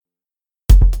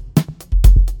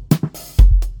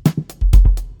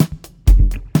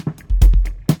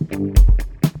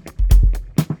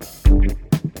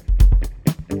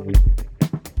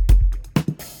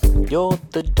You're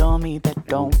the dummy that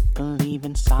don't believe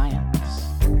in science.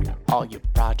 All your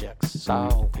projects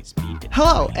always be denied.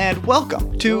 Hello, and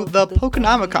welcome to the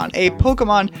Pokenomicon, a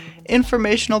Pokemon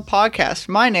informational podcast.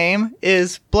 My name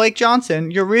is Blake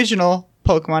Johnson, your regional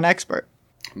Pokemon expert.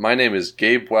 My name is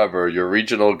Gabe Weber, your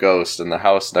regional ghost in the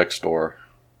house next door.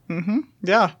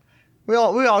 Yeah. We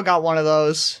all got one of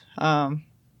those. I'm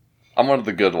one of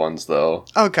the good ones, though.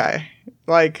 Okay.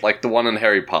 Like the one in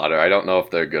Harry Potter. I don't know if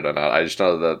they're good or not. I just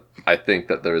know that I think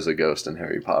that there is a ghost in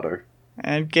Harry Potter.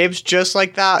 And Gabe's just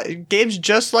like that. Gabe's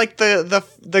just like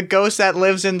the ghost that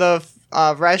lives in the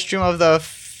restroom of the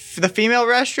female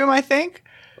restroom, I think.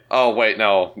 Oh, wait,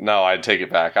 no, I take it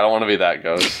back. I don't want to be that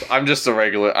ghost. I'm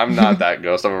not that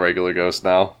ghost. I'm a regular ghost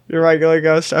now. You're a regular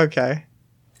ghost? Okay.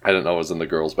 I didn't know it was in the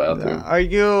girls' bathroom. Are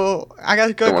you... I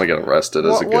gotta go... Don't want to get arrested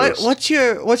as a ghost. What's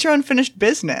your unfinished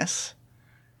business?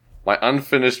 My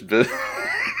unfinished business...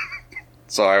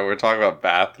 Sorry, we're talking about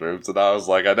bathrooms, and I was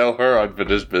like, I know her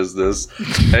unfinished business.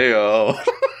 Heyo.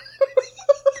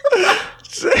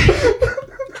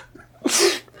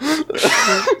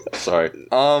 Sorry.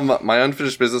 My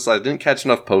unfinished business, I didn't catch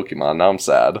enough Pokemon. Now I'm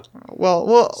sad.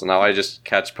 Well. So now I just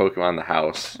catch Pokemon in the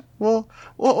house. We'll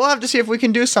have to see if we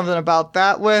can do something about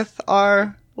that with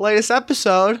our latest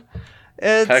episode.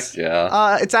 Heck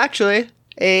yeah. It's actually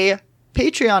a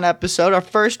Patreon episode, our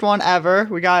first one ever.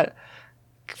 We got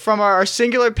from our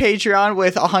singular Patreon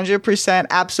with 100%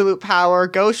 absolute power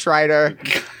Ghost Rider,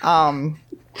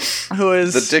 who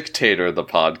is the dictator of the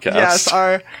podcast. Yes,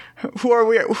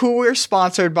 who we're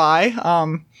sponsored by.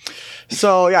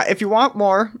 So yeah, if you want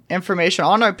more information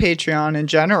on our Patreon in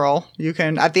general, you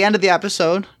can, at the end of the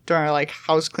episode, during our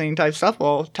house cleaning type stuff,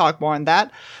 we'll talk more on that.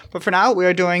 But for now, we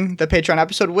are doing the Patreon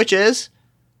episode, which is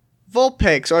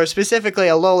Vulpix, or specifically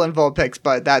a Alolan Vulpix,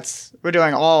 but we're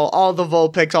doing all the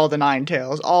Vulpix, all the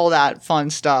Ninetales, all that fun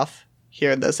stuff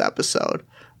here in this episode.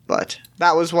 But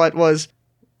that was what was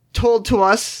told to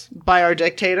us by our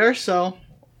dictator, so...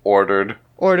 Ordered.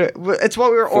 It's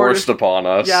what we were forced upon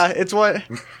us. Yeah, it's what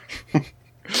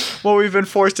we've been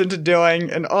forced into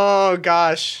doing, and oh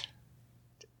gosh,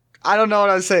 I don't know what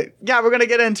I would say. Yeah, we're gonna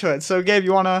get into it. So, Gabe,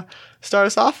 you wanna start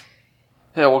us off?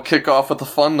 Yeah, we'll kick off with the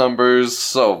fun numbers.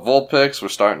 So, Vulpix, we're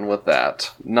starting with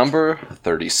that. Number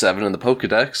 37 in the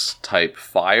Pokedex, type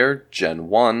Fire, Gen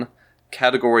 1,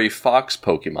 category Fox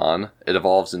Pokemon. It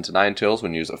evolves into Ninetales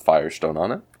when you use a Firestone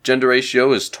on it. Gender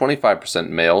ratio is 25%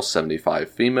 male, 75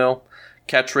 female.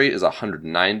 Catch rate is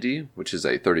 190, which is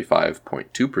a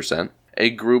 35.2%.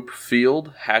 Egg group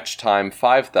field, hatch time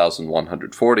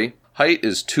 5,140. Height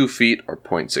is 2 feet or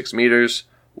 0.6 meters.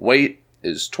 Weight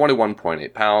is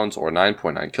 21.8 pounds or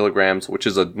 9.9 kilograms, which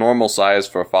is a normal size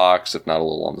for a fox, if not a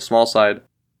little on the small side.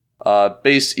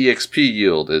 Base EXP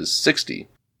yield is 60.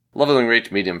 Leveling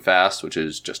rate medium fast, which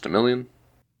is just 1,000,000.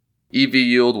 EV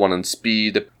yield 1 in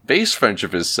speed. Base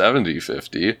friendship is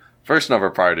 70-50. First number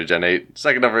prior to Gen 8,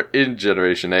 second number in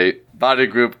Generation 8. Body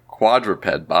group,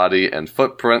 quadruped body, and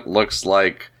footprint looks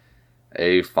like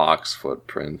a fox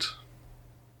footprint.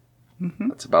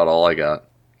 That's about all I got.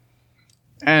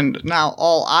 And now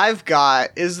all I've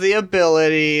got is the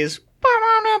abilities.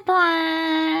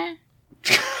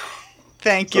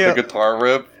 Thank you. The guitar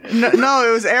rip? No,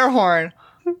 it was air horn.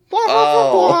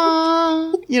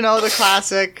 Oh. You know, the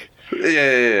classic.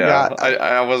 Yeah.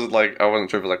 I wasn't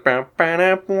sure if it was like...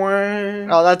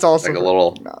 Oh, that's also... Like a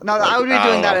little... No, I would be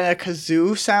doing that in a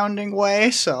kazoo sounding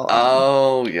way, so...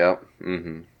 Oh, yep.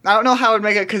 Mm-hmm. I don't know how I would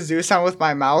make a kazoo sound with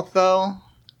my mouth, though.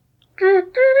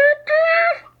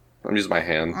 I'm using my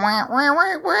hand.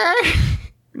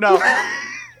 No.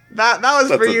 That was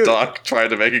that's for you. That's a duck trying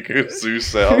to make a kazoo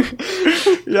sound.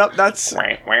 Yep, that's...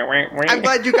 I'm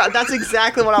glad you got... That's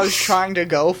exactly what I was trying to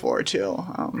go for, too.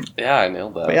 Yeah, I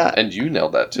nailed that. Yeah, and you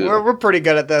nailed that, too. We're pretty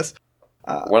good at this.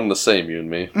 One the same, you and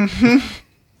me.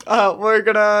 We're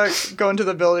gonna go into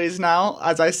the abilities now.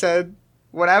 As I said,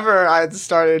 whenever I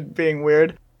started being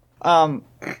weird... well,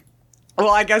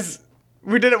 I guess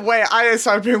we did it I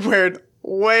started being weird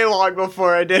way long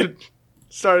before I did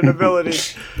start an ability.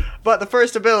 But the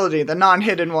first ability, the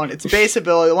non-hidden one, its base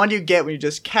ability, the one you get when you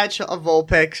just catch a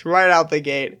Vulpix right out the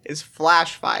gate, is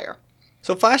Flash Fire.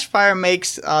 So Flash Fire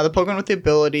makes the Pokemon with the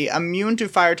ability immune to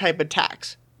Fire-type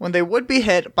attacks. When they would be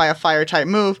hit by a Fire-type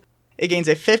move, it gains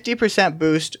a 50%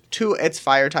 boost to its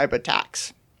Fire-type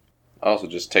attacks. Oh, so it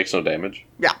just takes no damage?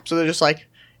 Yeah, so they're just like,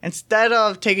 instead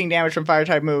of taking damage from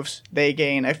Fire-type moves, they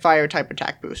gain a Fire-type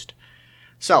attack boost.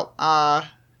 So,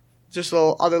 just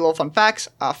other little fun facts.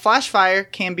 Flash Fire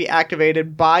can be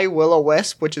activated by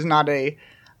Will-O-Wisp, which is not an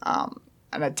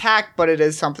attack, but it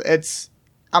is something. It's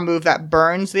a move that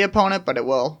burns the opponent, but it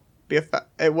will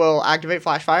activate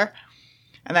Flash Fire.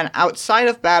 And then outside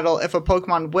of battle, if a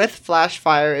Pokemon with Flash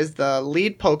Fire is the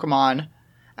lead Pokemon,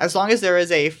 as long as there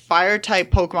is a Fire-type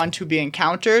Pokemon to be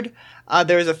encountered,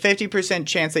 there is a 50%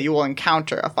 chance that you will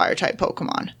encounter a Fire-type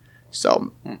Pokemon.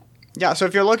 So, yeah, so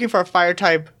if you're looking for a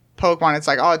Fire-type Pokemon, it's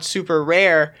like, oh, it's super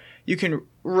rare. You can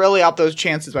really up those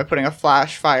chances by putting a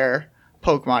Flash Fire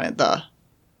Pokemon at the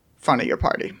front of your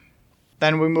party.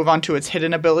 Then we move on to its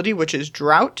hidden ability, which is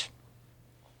Drought.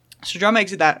 So Drought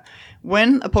makes it that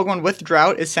when a Pokemon with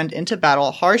Drought is sent into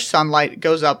battle, Harsh Sunlight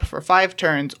goes up for 5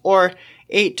 turns, or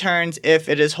 8 turns if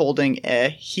it is holding a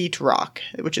Heat Rock,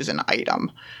 which is an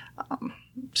item.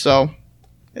 So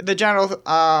the general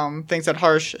things that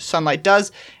Harsh Sunlight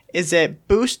does is it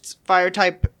boosts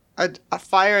Fire-type a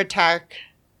fire attack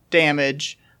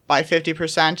damage by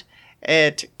 50%.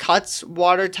 It cuts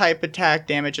Water-type attack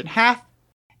damage in half,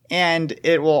 and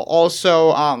it will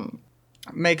also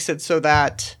makes it so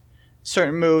that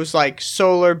certain moves like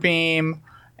Solar Beam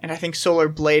and I think Solar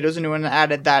Blade was a new one that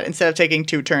added that instead of taking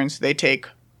 2 turns, they take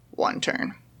 1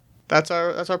 turn. That's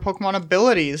our Pokemon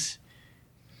abilities.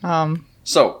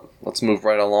 So let's move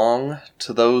right along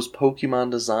to those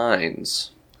Pokemon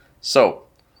designs. So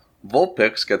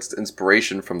Vulpix gets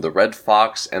inspiration from the Red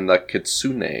Fox and the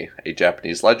Kitsune, a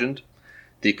Japanese legend.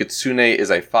 The Kitsune is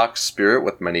a fox spirit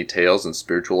with many tails and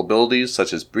spiritual abilities,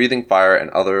 such as breathing fire and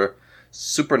other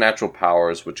supernatural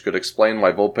powers, which could explain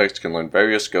why Vulpix can learn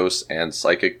various ghost and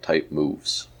psychic-type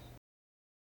moves.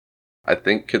 I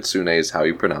think Kitsune is how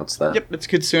you pronounce that. Yep, it's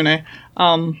Kitsune.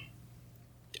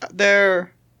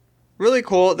 They're really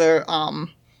cool.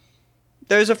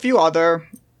 There's a few other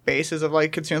bases of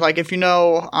like Kitsune. Like if you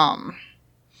know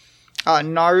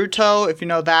Naruto, if you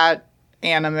know that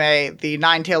anime, the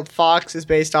nine-tailed fox is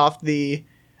based off the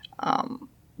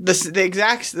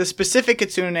specific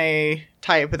Kitsune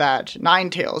type that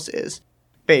Ninetales is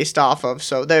based off of.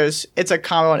 So it's a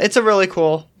common one. It's a really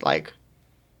cool, like,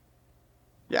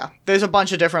 yeah, there's a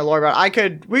bunch of different lore about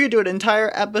it. We could do an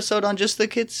entire episode on just the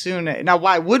Kitsune. Now,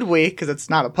 why would we? Because it's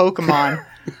not a Pokemon.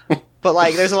 But,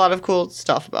 like, there's a lot of cool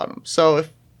stuff about them. So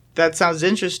if that sounds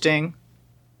interesting,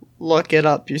 look it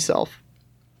up yourself.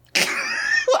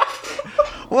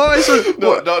 No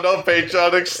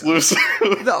Patreon exclusive.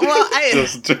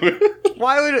 Just do it.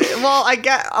 Why would it? Well, I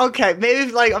get okay.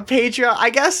 Maybe like a Patreon.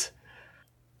 I guess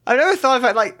I've never thought of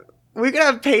it. Like we could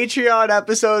have Patreon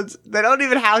episodes that don't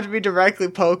even have to be directly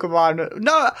Pokemon.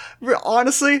 No,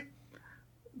 honestly,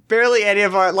 barely any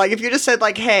of our. Like if you just said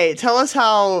like, "Hey, tell us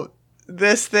how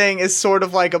this thing is sort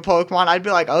of like a Pokemon," I'd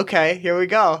be like, "Okay, here we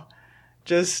go."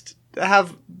 Just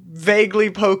have vaguely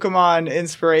Pokemon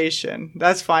inspiration.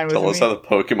 That's fine with me. Tell us how the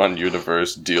Pokemon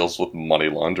universe deals with money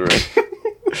laundering.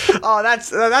 Oh,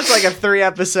 that's like a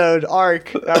 3-episode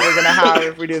arc that we're gonna have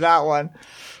if we do that one.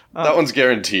 That one's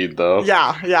guaranteed, though.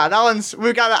 Yeah, that one's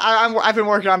we've got. I've been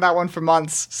working on that one for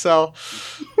months. So,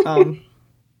 now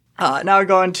we're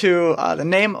going to the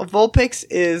name of Vulpix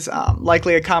is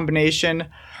likely a combination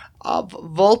of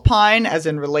vulpine, as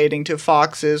in relating to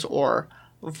foxes, or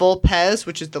vulpes,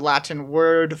 which is the Latin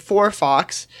word for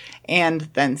fox, and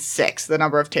then 6, the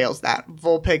number of tails that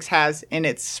Vulpix has in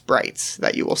its sprites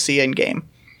that you will see in game.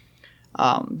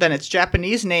 Then its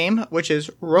Japanese name, which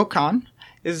is Rokon,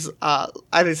 is I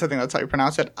think something that's how you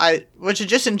pronounce it. Which is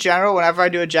just in general, whenever I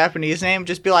do a Japanese name,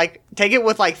 just be like, take it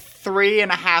with like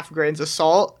 3.5 grains of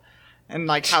salt, and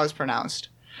like how it's pronounced.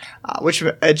 Which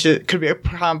it could be a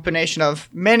combination of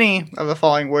many of the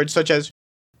following words, such as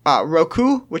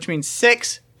Roku, which means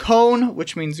 6, Kon,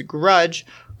 which means grudge,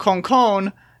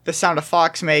 Konkon, the sound a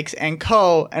fox makes, and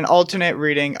Ko, an alternate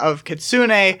reading of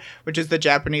Kitsune, which is the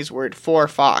Japanese word for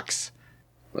fox.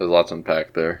 There's lots to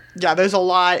unpack there. Yeah, there's a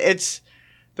lot.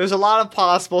 There's a lot of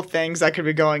possible things that could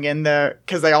be going in there,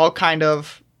 because they all kind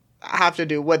of have to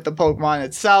do with the Pokemon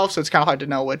itself, so it's kind of hard to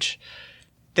know which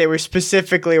they were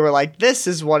like, this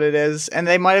is what it is, and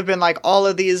they might have been like, all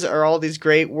of these are all these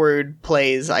great word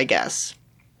plays, I guess.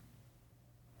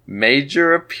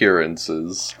 Major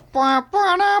appearances. There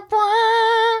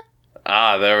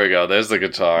we go. There's the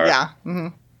guitar. Yeah. Mm-hmm.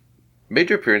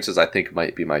 Major appearances, I think,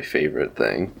 might be my favorite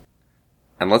thing.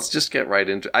 And let's just get right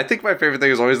into... I think my favorite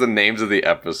thing is always the names of the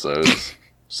episodes.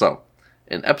 So,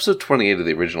 in episode 28 of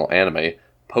the original anime,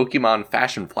 Pokemon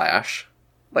Fashion Flash...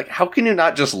 Like, how can you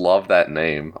not just love that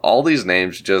name? All these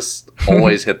names just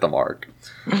always hit the mark.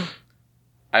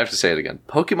 I have to say it again.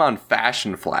 Pokemon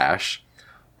Fashion Flash...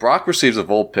 Brock receives a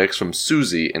Vulpix from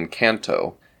Suzy in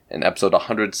Kanto. In episode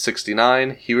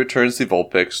 169, he returns the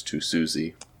Vulpix to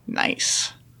Suzy.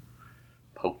 Nice.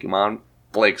 Pokemon...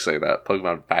 Blake, say that.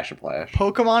 Pokemon Fashion Flash.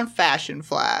 Pokemon Fashion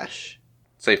Flash.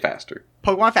 Say faster.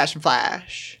 Pokemon Fashion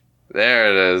Flash.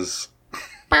 There it is.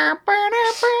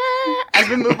 As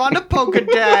we move on to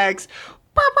Pokedex.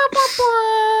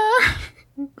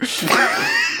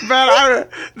 Man,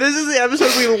 this is the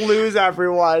episode we lose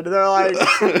everyone. They're like,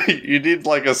 you need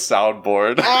like a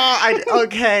soundboard.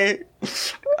 Okay.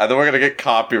 And then we're gonna get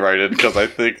copyrighted because I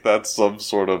think that's some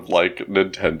sort of like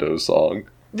Nintendo song.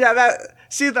 Yeah, that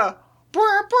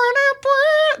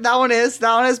one is,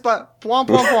 but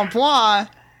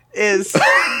is,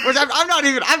 which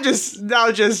I'm just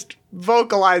now just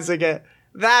vocalizing it.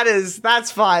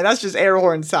 That's fine. That's just air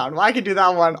horn sound. I can do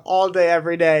that one all day,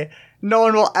 every day. No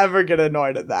one will ever get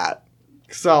annoyed at that.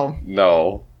 So.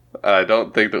 No. I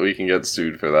don't think that we can get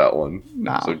sued for that one.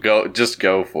 No. So just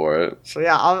go for it. So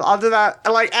yeah, I'll do that.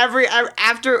 Like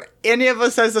after any of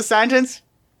us says the sentence,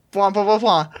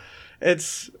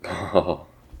 it's. Oh.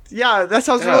 Yeah, that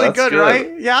sounds really good,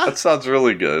 right? Yeah? That sounds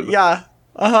really good. Yeah.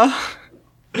 Uh-huh.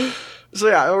 So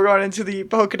yeah, we're going into the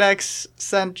Pokedex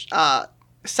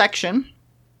section.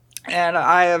 And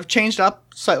I have changed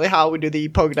up slightly how we do the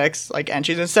Pokedex like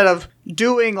entries. Instead of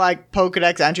doing like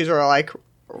Pokedex entries where like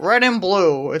red and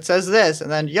blue, it says this, and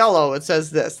then yellow, it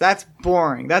says this. That's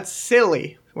boring. That's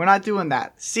silly. We're not doing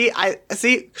that. See,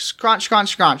 scrunch.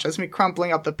 That's me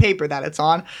crumpling up the paper that it's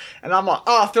on. And I'm like,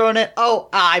 throwing it.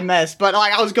 I missed. But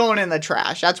like I was going in the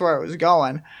trash. That's where it was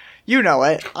going. You know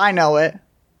it. I know it.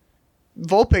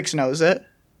 Vulpix knows it.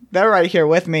 They're right here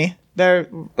with me. They're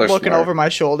looking over my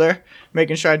shoulder,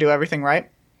 making sure I do everything right.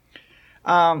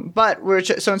 But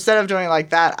so instead of doing like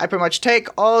that, I pretty much take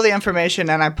all the information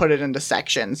and I put it into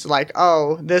sections. Like,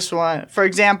 this one, for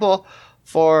example,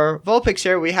 for Vulpix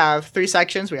here, we have 3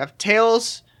 sections. We have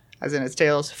tails, as in its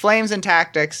tails, flames and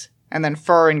tactics, and then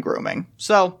fur and grooming.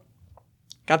 So,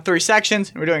 got 3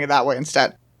 sections, and we're doing it that way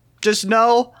instead. Just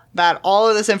know that all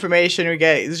of this information we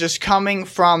get is just coming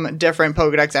from different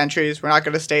Pokedex entries. We're not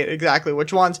going to state exactly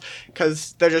which ones,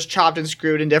 because they're just chopped and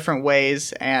screwed in different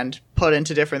ways and put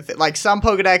into different things. Like some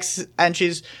Pokedex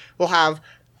entries will have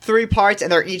 3 parts,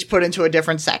 and they're each put into a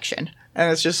different section.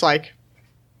 And it's just like,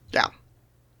 yeah.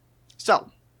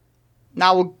 So,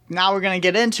 now we're going to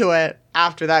get into it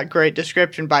after that great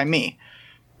description by me.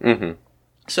 Mm-hmm.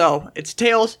 So, it's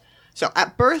tails. So,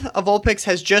 at birth, a Vulpix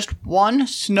has just one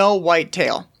snow-white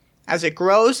tail. As it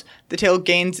grows, the tail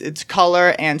gains its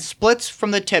color and splits from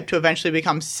the tip to eventually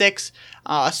become 6,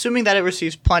 assuming that it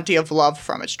receives plenty of love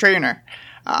from its trainer.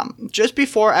 Just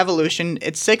before evolution,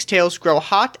 its 6 tails grow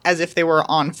hot as if they were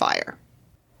on fire.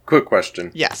 Quick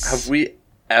question. Yes. Have we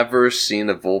ever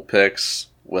seen a Vulpix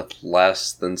with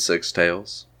less than 6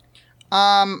 tails?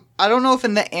 I don't know if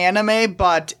in the anime,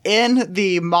 but in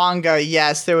the manga,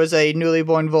 yes, there was a newly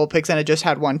born Vulpix and it just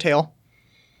had 1 tail.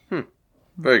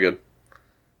 Very good.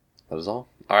 That is all.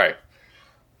 Alright.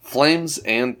 Flames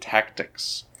and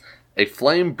tactics. A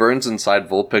flame burns inside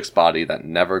Vulpix's body that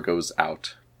never goes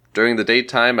out. During the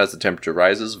daytime, as the temperature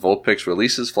rises, Vulpix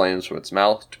releases flames from its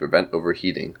mouth to prevent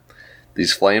overheating.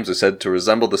 These flames are said to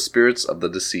resemble the spirits of the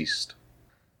deceased.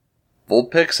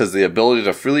 Vulpix has the ability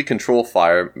to freely control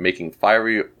fire, making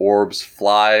fiery orbs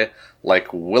fly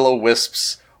like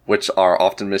will-o-wisps, which are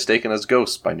often mistaken as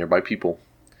ghosts by nearby people.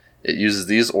 It uses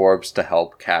these orbs to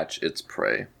help catch its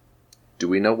prey. Do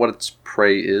we know what its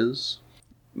prey is?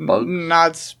 Bugs?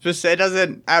 Not specific. It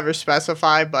doesn't ever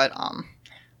specify, but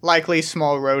likely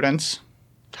small rodents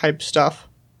type stuff.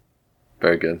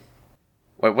 Very good.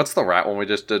 Wait, what's the rat one we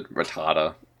just did?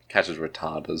 Rattata. Catches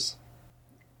Rattatas.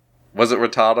 Was it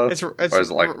Rattata? It's or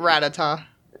is it like Rattata.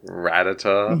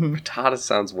 Rattata? Mm-hmm. Rattata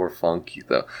sounds more funky,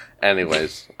 though.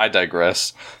 Anyways, I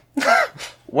digress.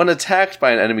 When attacked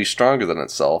by an enemy stronger than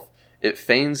itself, it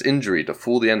feigns injury to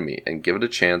fool the enemy and give it a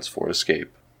chance for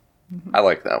escape. Mm-hmm. I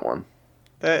like that one.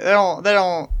 They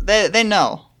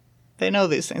know. They know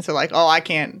these things. They're like, I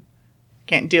can't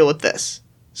deal with this.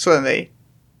 So then they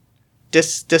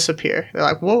disappear. They're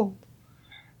like, whoa.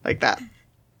 Like that.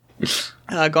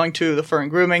 Going to the fur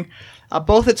and grooming.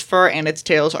 Both its fur and its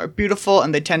tails are beautiful,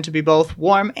 and they tend to be both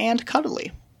warm and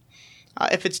cuddly.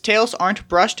 If its tails aren't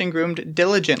brushed and groomed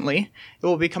diligently, it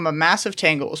will become a mass of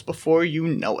tangles before you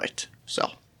know it.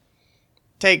 So,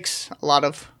 takes a lot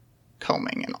of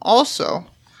combing. And also,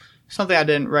 something I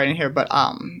didn't write in here, but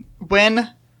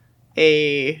when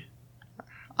a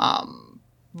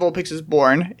Vulpix is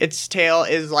born, its tail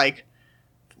is like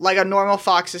a normal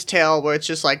fox's tail, where it's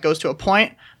just like goes to a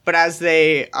point. But as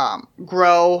they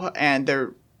grow and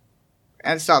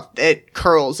stuff, it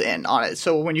curls in on it.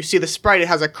 So when you see the sprite, it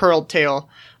has a curled tail.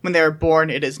 When they're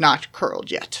born, it is not curled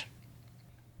yet.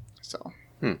 So,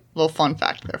 little fun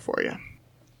fact there for you.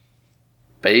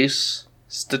 Base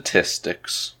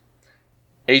statistics.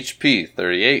 HP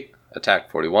 38,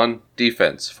 attack 41,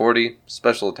 defense 40,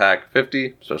 special attack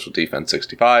 50, special defense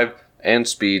 65, and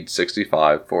speed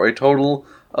 65 for a total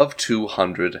of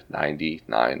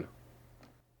 299.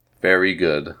 Very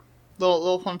good.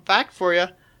 Little fun fact for you.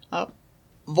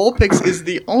 Vulpix is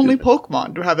the only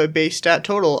Pokemon to have a base stat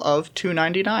total of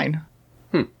 299.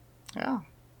 Yeah.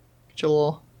 Get you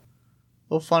a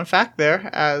little fun fact there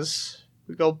as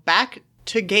we go back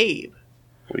to Gabe.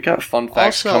 We got fun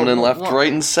facts coming in left,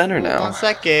 right, and center now. One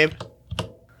sec, Gabe.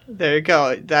 There you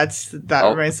go.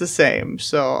 That remains the same.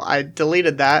 So I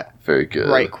deleted that. Very good.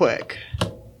 Right quick.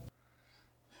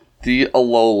 The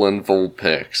Alolan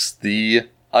Vulpix, the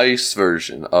ice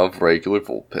version of regular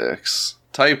Vulpix.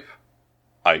 Type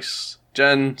Ice.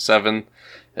 Gen 7.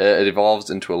 It evolves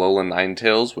into Alolan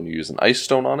Ninetales when you use an Ice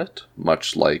Stone on it,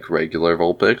 much like regular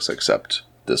Vulpix, except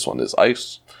this one is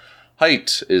ice.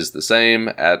 Height is the same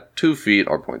at 2 feet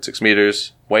or 0.6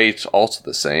 meters. Weight also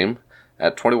the same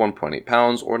at 21.8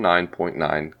 pounds or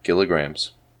 9.9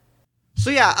 kilograms. So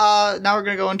yeah, now we're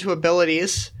going to go into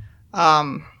abilities.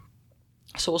 So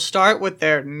we'll start with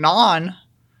their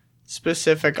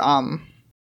non-specific,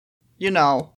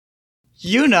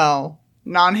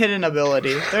 non-hidden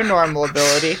ability, their normal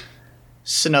ability,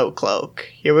 Snow Cloak.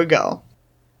 Here we go.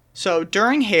 So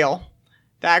during Hail,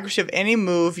 the accuracy of any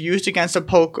move used against a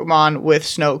Pokemon with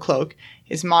Snow Cloak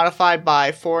is modified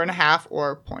by 4.5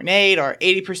 or 0.8 or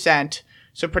 80%.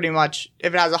 So pretty much,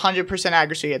 if it has 100%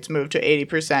 accuracy, it's moved to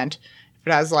 80%. If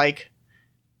it has 80%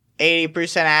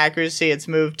 accuracy, it's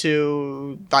moved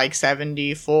to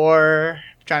 74. I'm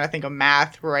trying to think of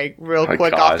math real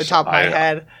quick off the top of my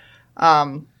head.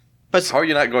 But how are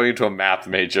you not going into a math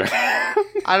major?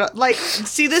 I don't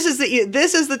see. This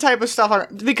is the type of stuff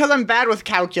because I'm bad with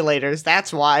calculators.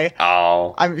 That's why.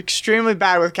 Oh, I'm extremely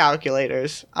bad with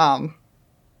calculators. A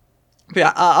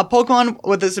Pokemon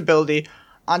with this ability,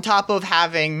 on top of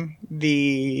having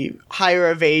the higher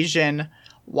evasion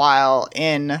while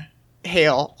in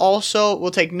Hail, also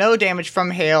will take no damage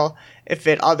from Hail if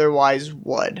it otherwise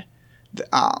would. Just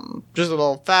a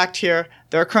little fact here.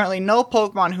 There are currently no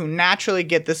Pokemon who naturally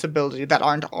get this ability that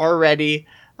aren't already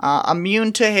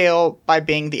immune to Hail by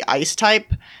being the Ice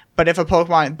type. But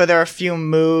there are a few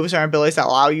moves or abilities that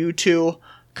allow you to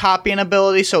copy an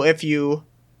ability.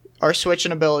 Or switch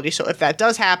an ability. So if that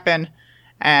does happen,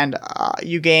 and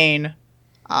you gain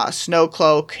Snow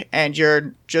Cloak, and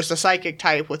you're just a Psychic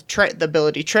type with the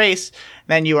ability Trace,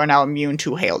 then you are now immune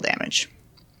to Hail damage.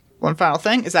 One final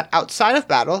thing is that outside of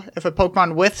battle, if a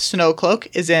Pokemon with Snow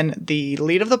Cloak is in the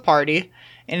lead of the party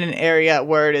in an area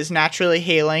where it is naturally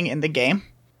hailing in the game,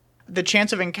 the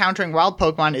chance of encountering wild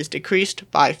Pokemon is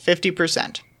decreased by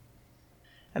 50%.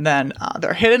 And then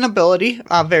their hidden ability,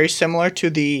 very similar to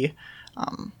the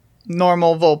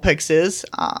normal Vulpix is,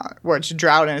 where it's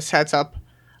Drought and it sets up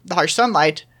the Harsh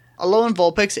Sunlight. Alolan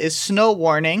Vulpix is Snow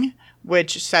Warning,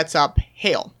 which sets up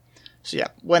Hail. So yeah,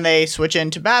 when they switch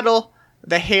into battle,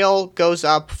 the Hail goes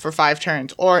up for 5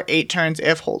 turns, or 8 turns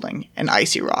if holding an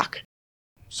Icy Rock.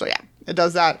 So yeah, it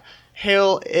does that.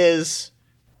 Hail is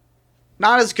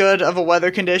not as good of a weather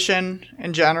condition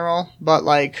in general, but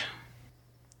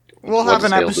we'll have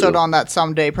an episode on that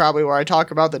someday probably where I talk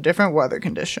about the different weather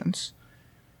conditions.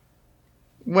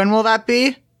 When will that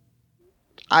be?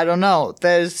 I don't know.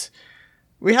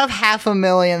 We have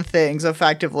 500,000 things,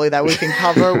 effectively, that we can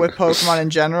cover with Pokemon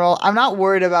in general. I'm not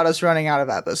worried about us running out of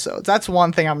episodes. That's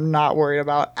one thing I'm not worried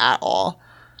about at all.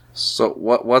 So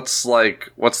what's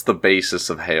the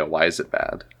basis of Hail? Why is it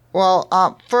bad?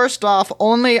 Well, first off,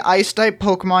 only Ice-type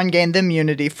Pokemon gain the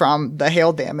immunity from the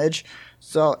Hail damage.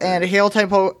 So, and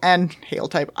Hail-type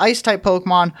Ice-type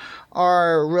Pokemon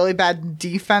are really bad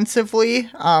defensively.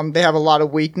 They have a lot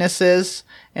of weaknesses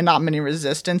and not many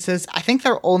resistances. I think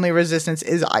their only resistance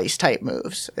is Ice-type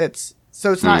moves.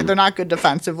 They're not good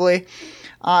defensively.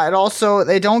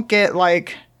 They don't get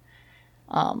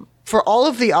for all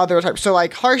of the other types. So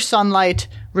Harsh Sunlight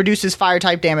reduces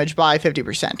Fire-type damage by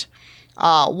 50%.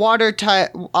 Water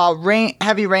type,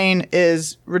 Heavy Rain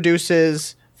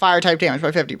reduces Fire-type damage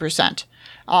by 50%.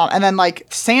 And then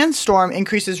Sandstorm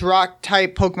increases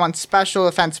Rock-type Pokemon special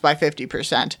defense by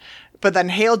 50%. But then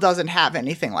Hail doesn't have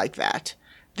anything like that.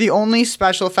 The only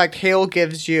special effect Hail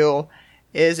gives you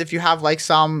is if you have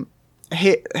some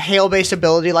Hail-based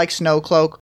ability like Snow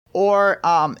Cloak, or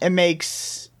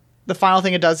the final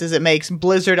thing it does is it makes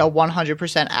Blizzard a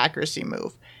 100% accuracy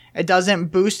move. It doesn't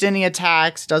boost any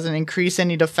attacks, doesn't increase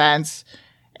any defense,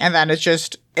 and then it's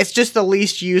just the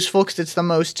least useful because it's the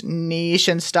most niche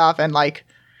and stuff, and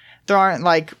there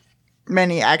aren't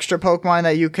many extra Pokemon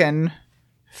that you can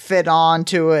fit on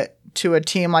to a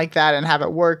team like that and have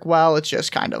it work well. It's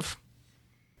just kind of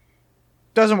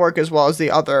doesn't work as well as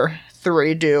the other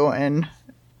three do. And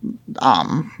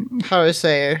how do I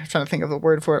say? I'm trying to think of the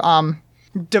word for it.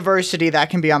 Diversity that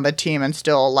can be on the team and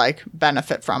still like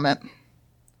benefit from it.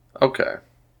 Okay.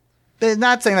 They're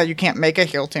not saying that you can't make a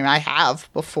heal team. I have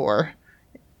before.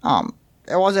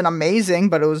 It wasn't amazing,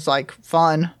 but it was like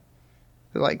fun.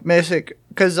 Like Mystic,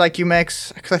 because like you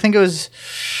mix. Because I think it was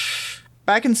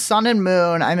back in Sun and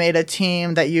Moon. I made a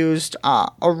team that used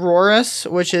Auroras,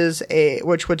 which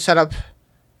would set up.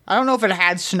 I don't know if it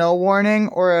had snow warning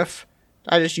or if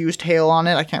I just used hail on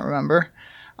it. I can't remember.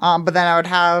 But then I would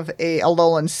have a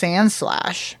Alolan Sand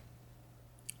Slash,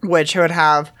 which would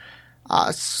have.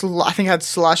 I think it had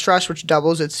Slush Rush, which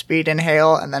doubles its speed and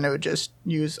hail, and then it would just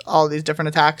use all these different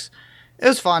attacks. It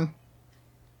was fun.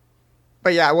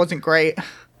 But yeah, it wasn't great.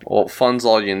 Well, fun's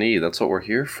all you need. That's what we're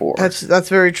here for. That's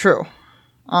very true.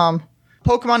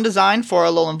 Pokemon design for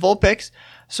Alolan Vulpix.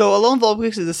 So Alolan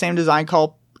Vulpix is the same design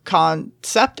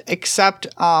concept, except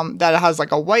that it has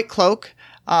like a white cloak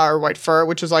or white fur,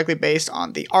 which is likely based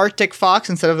on the Arctic fox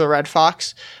instead of the red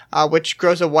fox, which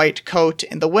grows a white coat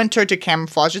in the winter to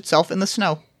camouflage itself in the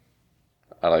snow.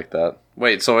 I like that.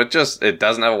 Wait, so it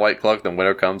doesn't have a white cloak, then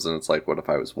winter comes and it's like, what if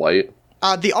I was white?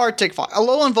 The Arctic fox.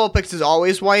 Alolan Vulpix is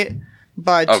always white,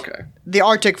 but okay. The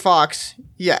Arctic fox,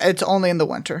 yeah, it's only in the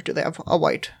winter do they have a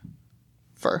white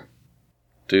fur.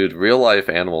 Dude, real life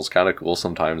animals kind of cool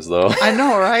sometimes, though. I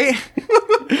know, right?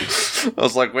 I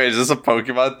was like, wait, is this a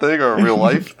Pokemon thing or a real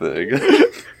life thing?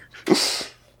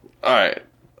 Alright.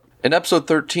 In episode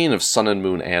 13 of Sun and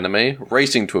Moon anime,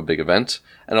 Racing to a Big Event,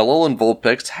 an Alolan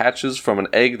Vulpix hatches from an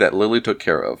egg that Lily took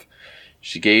care of.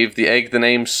 She gave the egg the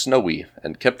name Snowy,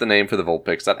 and kept the name for the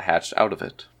Vulpix that hatched out of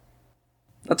it.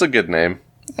 That's a good name.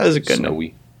 That is a good Snowy.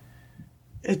 name.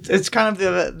 It's kind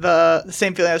of the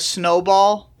same feeling as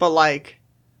Snowball, but like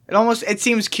it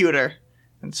seems cuter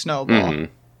than Snowball.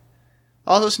 Mm-hmm.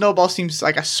 Also, Snowball seems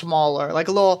like a smaller, like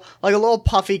a little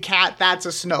puffy cat. That's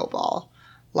a Snowball.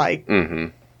 Like,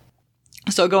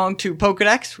 So going to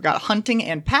Pokedex, we got Hunting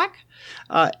and Pack.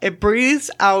 It breathes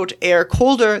out air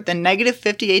colder than negative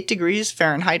 58 degrees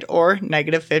Fahrenheit or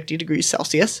negative 50 degrees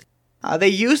Celsius. They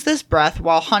use this breath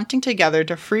while hunting together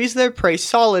to freeze their prey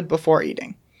solid before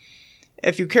eating.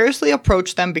 If you curiously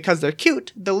approach them because they're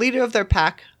cute, the leader of their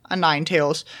pack, a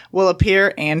Ninetales, will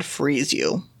appear and freeze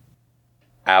you.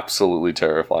 Absolutely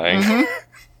terrifying.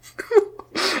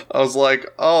 I was like,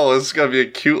 oh, this is going to be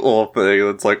a cute little thing. And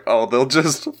it's like, oh, they'll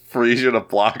just freeze you in a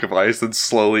block of ice and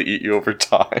slowly eat you over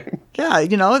time. Yeah,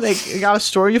 they got to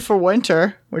store you for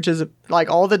winter, which is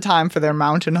like all the time for their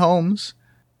mountain homes.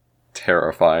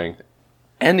 Terrifying.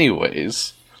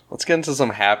 Anyways, let's get into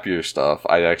some happier stuff.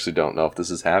 I actually don't know if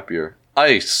this is happier.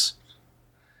 Ice.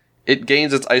 It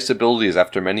gains its ice abilities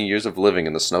after many years of living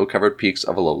in the snow-covered peaks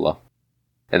of Alola.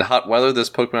 In hot weather, this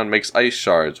Pokemon makes ice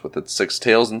shards with its 6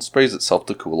 tails and sprays itself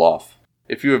to cool off.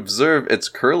 If you observe its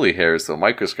curly hairs through a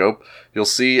microscope, you'll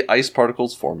see ice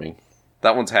particles forming.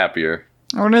 That one's happier.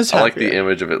 That one is happier. I like the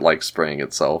image of it like spraying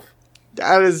itself.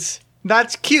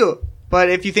 That's cute. But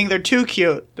if you think they're too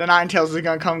cute, the Ninetales is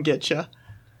gonna come get you.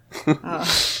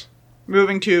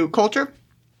 Moving to culture,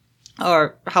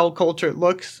 or how culture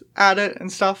looks at it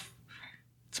and stuff.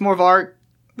 It's more of art,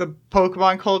 the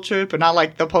Pokemon culture, but not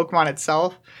like the Pokemon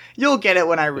itself. You'll get it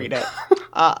when I read it.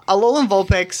 Alolan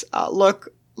Vulpix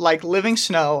look like living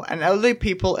snow, and elderly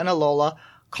people in Alola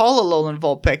call Alolan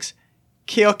Vulpix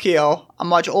Kyo-Kyo, a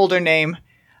much older name.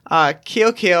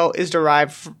 Kyo-Kyo is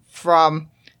derived from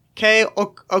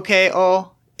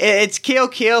K-O-K-O. It's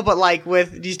Kyo-Kyo, but like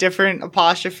with these different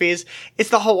apostrophes. It's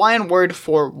the Hawaiian word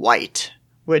for white,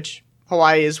 which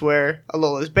Hawaii is where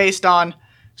Alola is based on.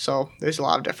 So there's a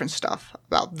lot of different stuff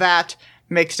about that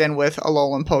mixed in with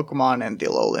Alolan Pokemon and the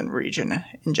Alolan region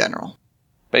in general.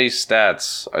 Base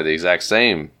stats are the exact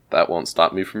same. That won't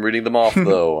stop me from reading them off,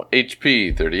 though.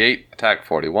 HP 38, Attack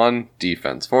 41,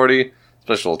 Defense 40,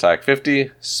 Special Attack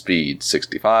 50, Speed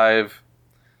 65,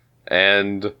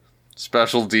 and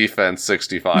Special Defense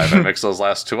 65. I mixed those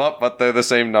last two up, but they're the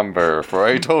same number, for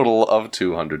a total of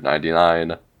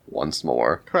 299 once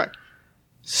more. Correct.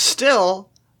 Still,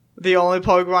 the only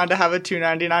Pokemon to have a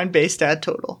 299 base stat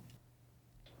total.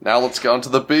 Now let's go on to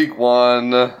the big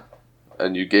one.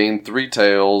 And you gain 3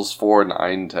 tails, 4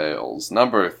 Ninetales.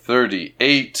 Number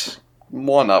 38,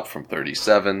 1 up from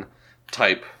 37.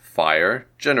 Type Fire,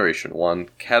 Generation 1,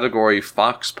 Category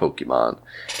Fox Pokemon.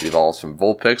 It evolves from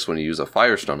Vulpix when you use a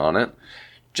Firestone on it.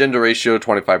 Gender ratio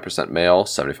 25% male,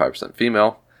 75%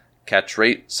 female. Catch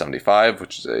rate 75,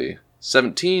 which is a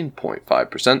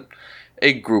 17.5%.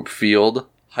 Egg group field.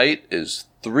 Height is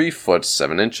 3 foot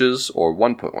 7 inches or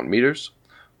 1.1 meters.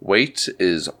 Weight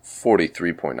is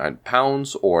 43.9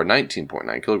 pounds or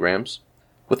 19.9 kilograms.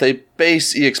 With a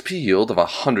base EXP yield of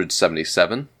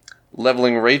 177.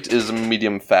 Leveling rate is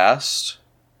medium fast,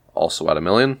 also at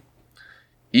 1,000,000.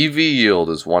 EV yield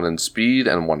is 1 in speed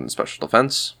and 1 in special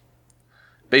defense.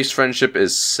 Base friendship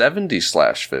is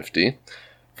 70/50.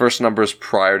 First number is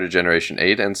prior to Generation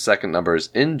 8 and second number is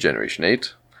in Generation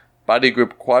 8. Body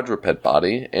group quadruped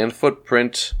body and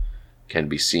footprint can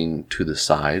be seen to the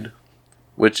side,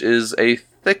 which is a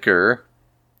thicker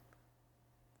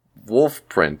wolf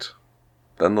print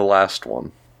than the last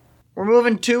one. We're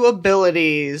moving to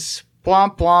abilities.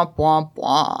 Bwomp, bwomp, bwomp,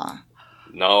 bwomp.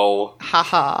 No.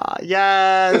 Haha,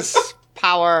 yes.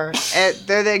 Power.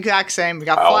 They're the exact same. We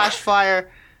got Flash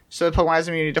Fire, so the Pokemon has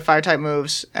immunity to Fire-type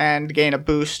moves and gain a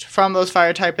boost from those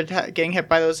Fire-type getting hit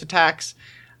by those attacks.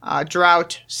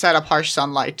 Drought, set up Harsh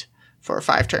Sunlight for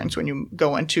 5 turns when you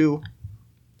go into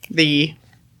the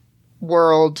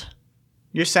world.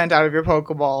 You're sent out of your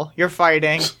Pokeball. You're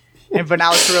fighting, but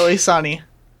now it's really sunny.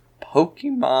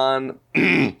 Pokemon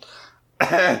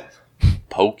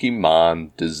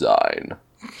design.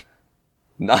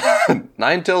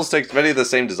 Ninetales takes many of the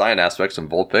same design aspects from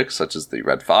Vulpix, such as the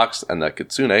Red Fox and the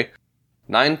Kitsune.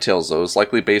 Ninetales, though, is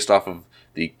likely based off of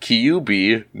the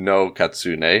Kyuubi no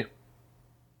Katsune,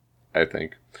 I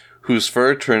think, whose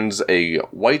fur turns a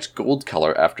white-gold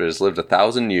color after it has lived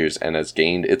 1,000 years and has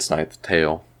gained its 9th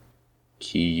tail.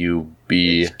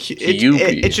 Kyuubi.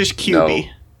 It's just Kyuubi.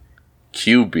 No.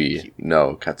 Kyuubi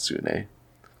no Katsune.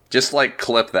 Just,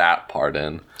 clip that part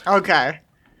in. Okay.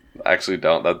 Actually,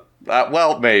 don't.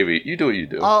 Well, maybe. You do what you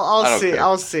do.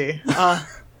 I'll see. But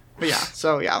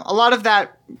yeah. A lot of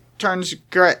that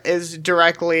is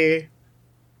directly,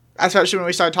 especially when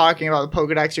we start talking about the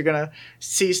Pokedex, you're going to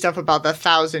see stuff about the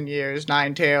 1,000 years,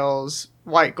 Ninetales,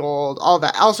 white gold, all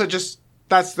that. Also, just,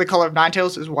 that's the color of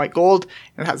Ninetales is white gold,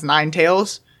 and it has 9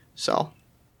 tails. So,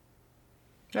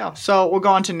 yeah. So, we'll go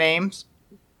on to names.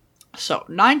 So,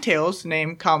 Ninetales'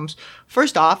 name comes,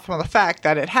 first off, from the fact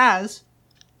that it has,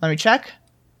 let me check,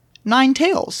 9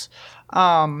 tails.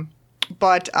 But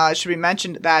it should be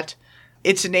mentioned that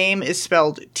its name is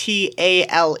spelled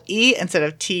T-A-L-E instead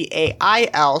of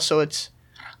T-A-I-L, so it's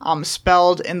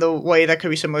spelled in the way that could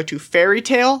be similar to fairy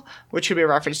tale, which could be a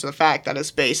reference to the fact that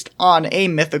it's based on a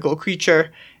mythical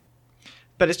creature.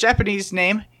 But its Japanese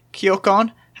name,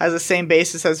 Kyokon, has the same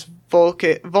basis as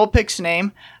Vulpix's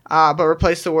name, but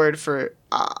replaced the word for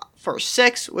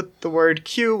 6 with the word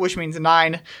Q, which means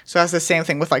 9. So it has the same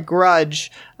thing with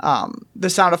grudge, the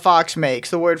sound a fox makes,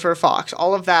 the word for fox,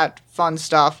 all of that fun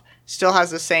stuff still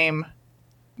has the same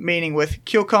meaning with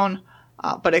Kyokon,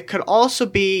 but it could also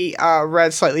be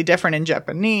read slightly different in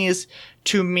Japanese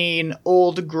to mean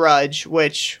old grudge,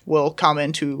 which will come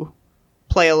into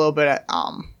play a little bit,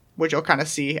 which you'll kind of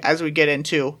see as we get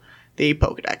into the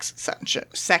Pokedex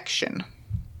section.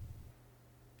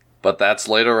 But that's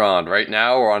later on. Right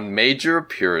now, we're on major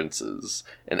appearances.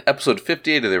 In episode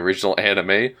 58 of the original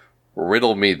anime,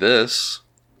 Riddle Me This.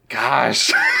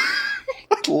 Gosh,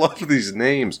 I love these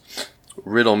names.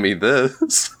 Riddle Me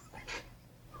This.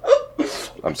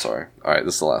 I'm sorry. Alright,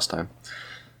 this is the last time.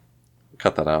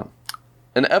 Cut that out.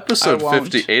 In episode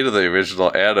 58 of the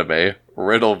original anime,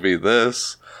 Riddle Me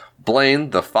This,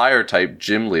 Blaine, the fire-type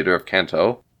gym leader of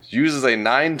Kanto, uses a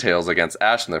Ninetales against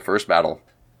Ash in their first battle.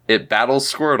 It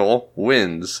battles Squirtle,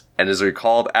 wins, and is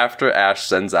recalled after Ash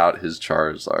sends out his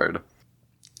Charizard.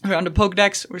 On to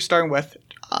Pokedex, we're starting with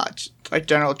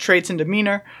general traits and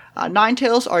demeanor.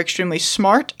 Ninetales are extremely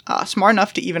smart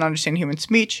enough to even understand human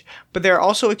speech, but they're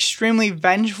also extremely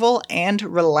vengeful and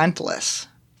relentless.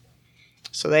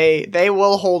 So they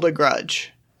will hold a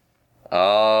grudge.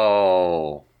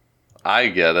 Oh, I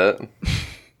get it.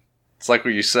 It's like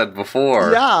what you said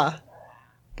before. Yeah.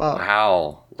 But,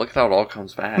 wow. Look at how it all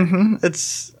comes back.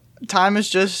 Mm-hmm. Time is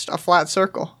just a flat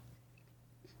circle.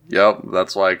 Yep,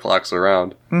 that's why it clocks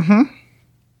around. Mm-hmm.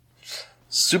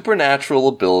 Supernatural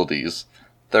abilities.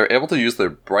 They're able to use their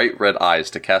bright red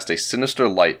eyes to cast a sinister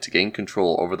light to gain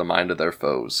control over the mind of their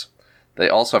foes. They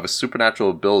also have a supernatural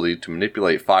ability to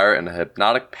manipulate fire in a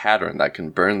hypnotic pattern that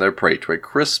can burn their prey to a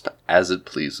crisp as it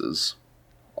pleases.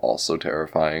 Also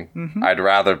terrifying. Mm-hmm. I'd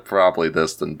rather probably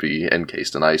this than be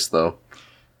encased in ice, though.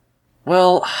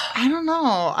 Well, I don't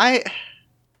know.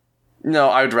 No,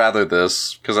 I'd rather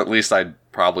this, because at least I'd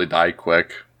probably die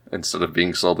quick instead of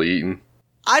being slowly eaten.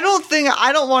 I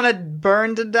don't want to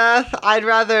burn to death. I'd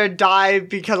rather die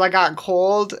because I got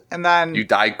cold and then... You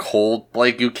die cold?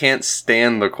 Like, you can't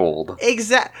stand the cold.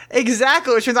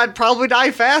 Exactly, which means I'd probably die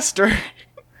faster.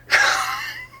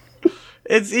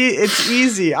 It's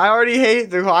easy. I already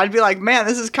hate the cold. I'd be like, man,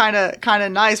 this is kind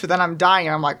of nice, but then I'm dying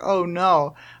and I'm like, oh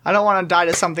no. I don't want to die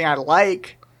to something I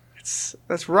like.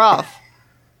 That's rough.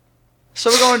 So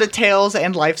we're going to tails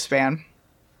and lifespan.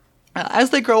 As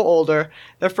they grow older,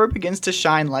 their fur begins to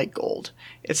shine like gold.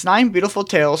 Its 9 beautiful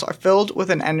tails are filled with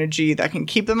an energy that can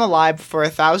keep them alive for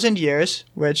 1,000 years,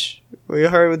 which we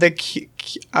heard with the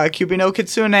Kyubi no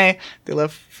Kitsune. They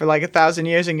live for like 1,000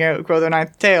 years and grow their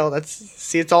 9th tail.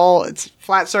 It's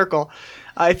flat circle.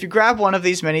 If you grab one of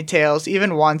these many tails,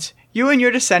 even once, you and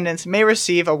your descendants may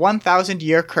receive a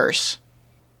 1,000-year curse.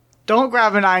 Don't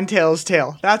grab a Ninetales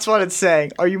tail. That's what it's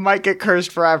saying. Or you might get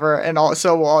cursed forever, and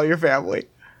so will all your family.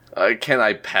 Can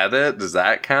I pet it? Does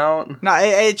that count? No,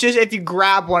 it's just if you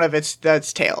grab one of its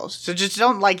tails. So just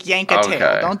don't, like, yank a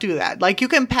tail. Don't do that. Like, you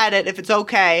can pet it if it's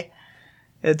okay.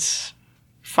 It's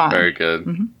fine. Very good.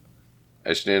 Mm-hmm. I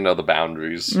just need to know the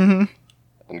boundaries. Mm-hmm.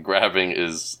 And grabbing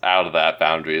is out of that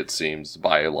boundary, it seems,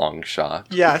 by a long shot.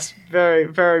 Yes, very,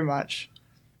 very much.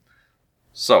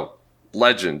 So,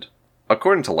 legend.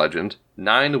 According to legend,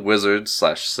 9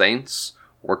 wizards/saints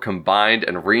were combined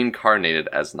and reincarnated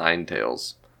as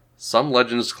Ninetales. Some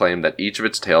legends claim that each of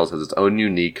its tails has its own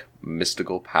unique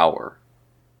mystical power.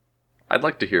 I'd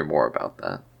like to hear more about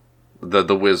that.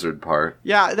 The wizard part.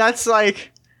 Yeah, that's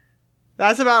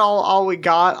about all we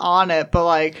got on it, but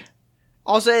like,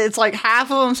 also it's like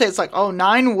half of them say it's like,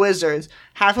 9 wizards,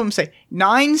 half of them say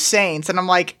 9 saints, and I'm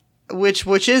like,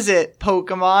 which is it,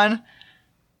 Pokemon?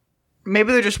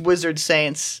 Maybe they're just wizard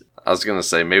saints. I was gonna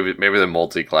say, maybe they're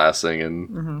multi-classing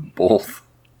in both.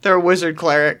 They're a wizard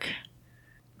cleric.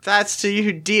 That's to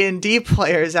you D&D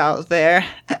players out there.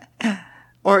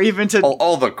 Or even to...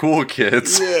 All the cool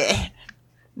kids. Yeah.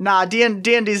 Nah,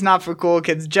 D&D's not for cool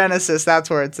kids. Genesis, that's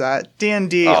where it's at.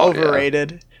 D&D,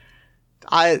 overrated.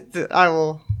 Yeah. I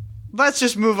will... Let's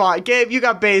just move on. Gabe, you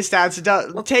got base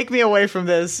stats. Take me away from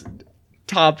this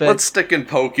topic. Let's stick in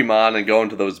Pokemon and go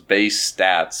into those base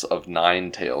stats of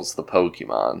Ninetales, the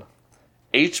Pokemon.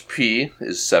 HP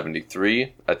is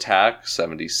 73, attack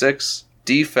 76,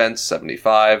 defense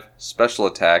 75, special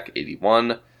attack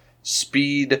 81,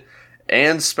 speed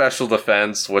and special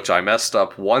defense, which I messed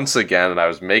up once again and I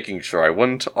was making sure I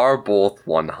wouldn't, are both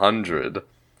 100,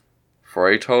 for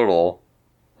a total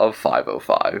of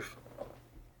 505.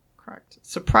 Correct.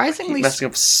 Surprisingly... I keep messing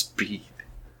up speed.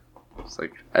 It's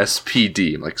like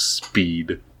SPD, like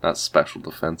speed, not special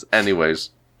defense.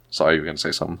 Anyways, sorry, you were going to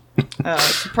say something.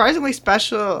 Surprisingly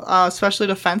especially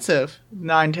defensive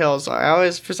Ninetales are. I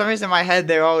always, for some reason in my head,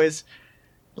 they're always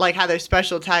like how their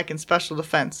special attack and special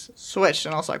defense switched,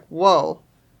 and I was like, whoa,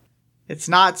 it's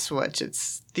not switch,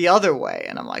 it's the other way,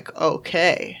 and I'm like,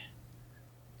 okay.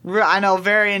 I know,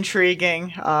 very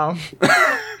intriguing. You're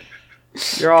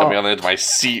all coming on the edge of my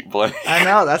seat, Blake. I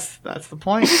know, that's the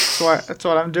point. That's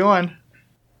what I'm doing.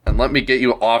 And let me get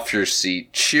you off your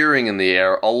seat, cheering in the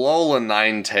air. Alola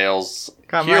Ninetales.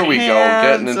 Here we go,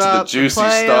 getting into the juicy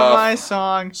stuff. My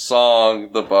song.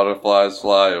 The butterflies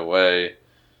fly away.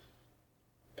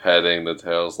 Petting the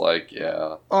tails like,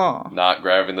 yeah. Oh. Not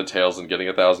grabbing the tails and getting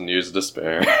 1,000 years of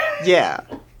despair. Yeah.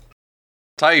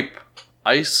 Type.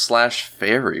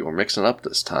 Ice/Fairy. We're mixing up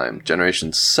this time.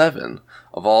 Generation 7.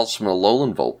 Evolves from a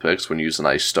Alolan Vulpix when using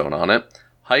Ice Stone on it.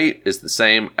 Height is the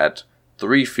same at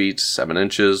 3 feet 7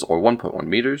 inches or 1.1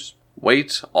 meters.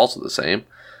 Weight, also the same,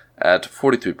 at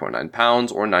 43.9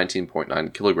 pounds or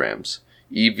 19.9 kilograms.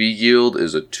 EV yield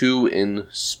is a 2 in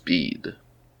speed.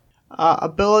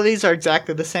 Abilities are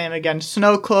exactly the same. Again,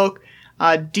 Snow Cloak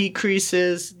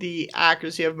decreases the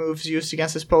accuracy of moves used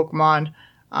against this Pokemon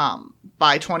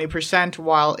by 20%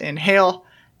 while in Hail,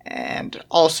 and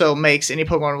also makes any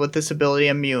Pokemon with this ability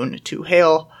immune to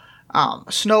Hail.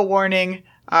 Snow Warning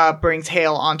brings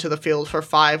Hail onto the field for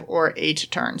 5 or 8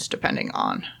 turns, depending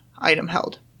on item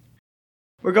held.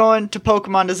 We're going to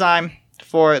Pokemon design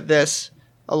for this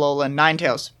Alolan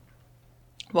Ninetales.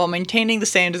 While maintaining the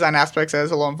same design aspects as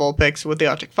Alolan Vulpix with the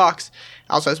Arctic Fox,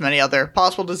 it also has many other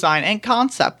possible design and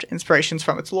concept inspirations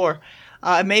from its lore.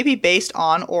 It may be based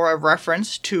on or a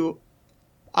reference to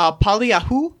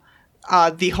Paliahu,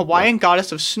 the Hawaiian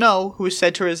goddess of snow, who is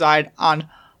said to reside on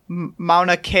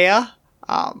Mauna Kea,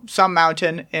 some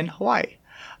mountain in Hawaii.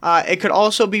 It could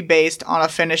also be based on a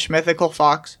Finnish mythical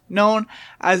fox known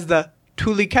as the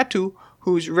Tuliketu,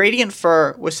 whose radiant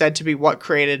fur was said to be what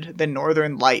created the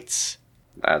Northern Lights.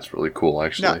 That's really cool,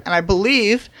 actually. Yeah, and I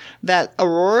believe that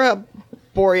Aurora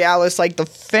Borealis, like the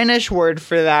Finnish word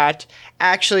for that,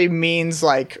 actually means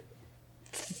like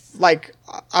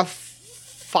a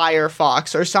fire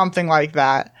fox or something like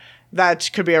that.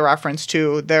 That could be a reference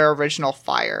to their original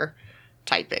fire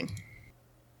typing.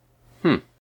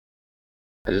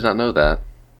 I did not know that.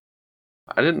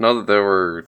 I didn't know that there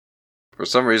were... For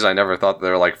some reason, I never thought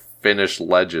there were like finish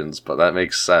Legends, but that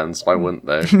makes sense. Why wouldn't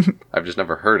they? I've just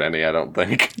never heard any, I don't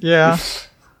think. Yeah.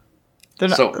 They're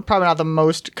So- probably not the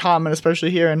most common,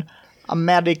 especially here in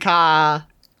America.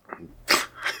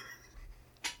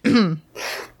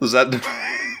 Was that...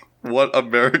 What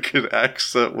American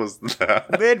accent was that?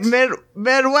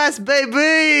 Midwest,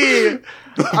 baby!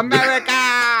 America!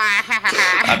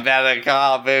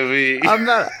 America, baby!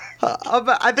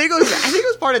 I think it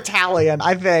was part Italian,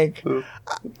 I think.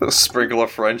 A sprinkle of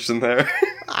French in there.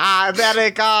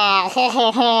 America! Ho,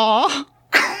 ho, ho.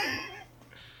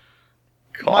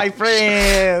 My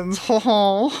friends! Ho,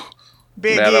 ho.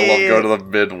 Biggie! Man, I love going to the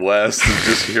Midwest and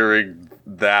just hearing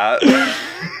that.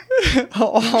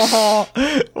 Oh,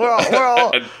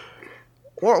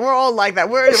 we're all like that.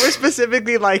 We're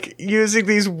specifically like using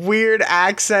these weird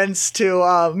accents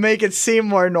to make it seem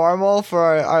more normal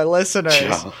for our listeners.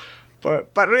 Yeah.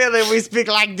 But really, we speak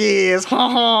like this.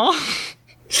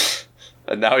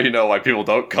 And now you know why people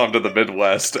don't come to the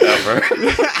Midwest ever.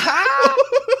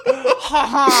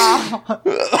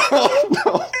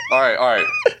 All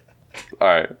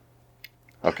right.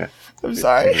 Okay. I'm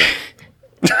sorry.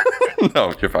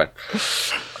 No, you're fine.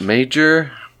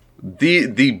 Major,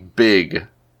 the big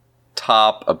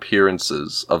top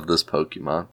appearances of this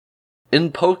Pokemon.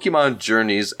 In Pokemon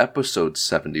Journeys episode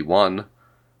 71,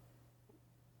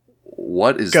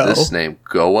 what is this name?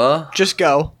 Goa? Just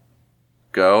go.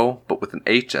 Go, but with an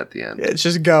H at the end. It's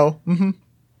just go. Mm-hmm.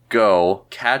 Go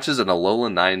catches an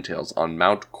Alolan Ninetales on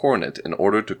Mount Coronet in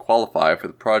order to qualify for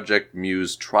the Project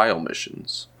Muse trial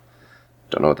missions.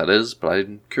 Don't know what that is, but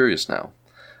I'm curious now.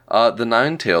 The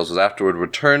Ninetales was afterward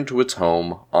returned to its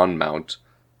home on Mount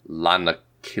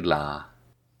Lanakila.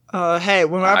 Hey,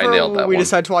 whenever we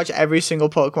decide to watch every single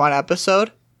Pokemon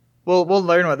episode, we'll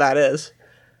learn what that is.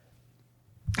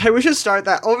 Hey, we should start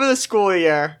that over the school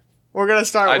year. We're gonna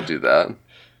start. I'd do that.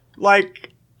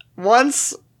 Like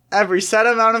once every set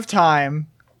amount of time,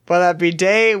 whether that be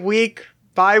day, week,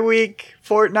 bi-week,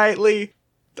 fortnightly.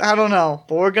 I don't know,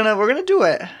 but we're gonna do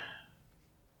it.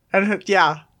 And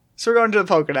yeah, so we're going to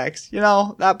the Pokedex. You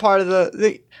know that part of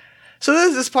the. So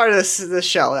this is part of this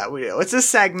show that we do. It's a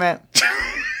segment.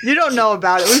 You don't know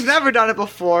about it. We've never done it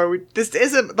before. This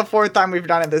isn't the fourth time we've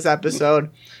done it this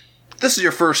episode. This is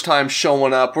your first time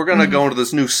showing up. We're gonna go into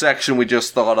this new section we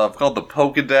just thought of called the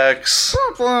Pokedex.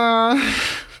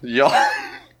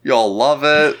 Y'all love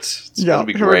it. It's gonna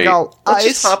be great. Let's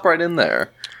just hop right in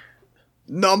there.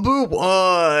 Number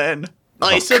 1,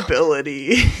 ice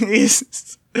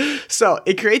abilities. So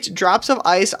it creates drops of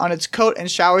ice on its coat and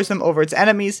showers them over its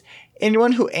enemies.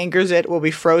 Anyone who angers it will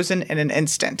be frozen in an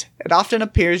instant. It often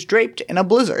appears draped in a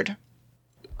blizzard.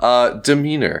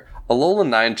 Demeanor. Alolan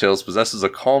Ninetales possesses a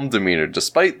calm demeanor.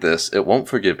 Despite this, it won't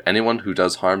forgive anyone who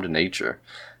does harm to nature.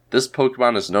 This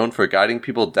Pokemon is known for guiding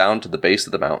people down to the base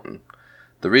of the mountain.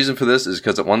 The reason for this is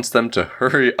because it wants them to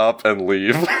hurry up and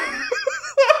leave.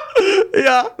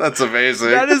 Yeah. That's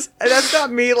amazing. That's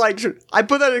not me, like, I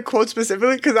put that in quotes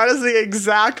specifically because that is the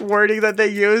exact wording that they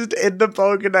used in the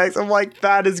Pokedex. I'm like,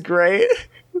 that is great.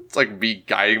 It's like me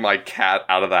guiding my cat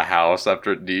out of the house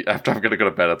after I'm gonna go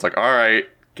to bed. It's like, alright,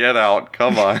 get out,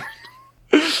 come on.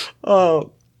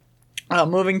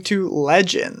 Moving to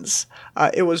Legends.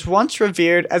 It was once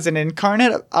revered as an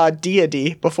incarnate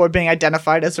deity before being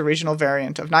identified as a regional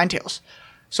variant of Ninetales.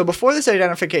 So before this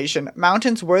identification,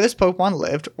 mountains where this Pokemon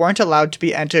lived weren't allowed to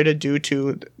be entered due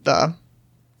to the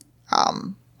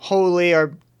holy,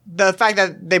 or the fact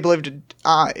that they believed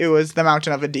it was the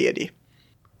mountain of a deity.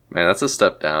 Man, that's a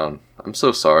step down. I'm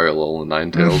so sorry, Alolan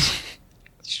Ninetales.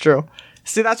 It's true.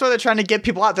 See, that's why they're trying to get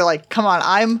people out. They're like, come on,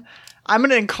 I'm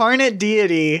an incarnate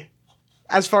deity,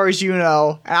 as far as you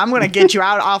know, and I'm going to get you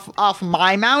out off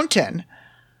my mountain.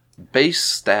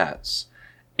 Base stats.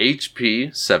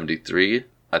 HP, 73.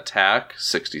 Attack,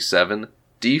 67.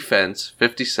 Defense,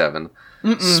 57.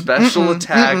 Special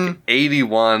attack,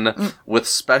 81. With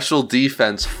special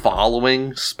defense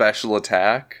following special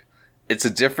attack. It's a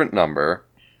different number.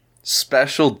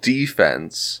 Special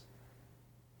defense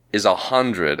is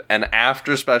 100. And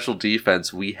after special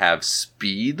defense, we have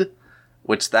speed,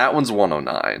 which that one's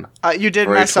 109. You did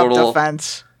mess up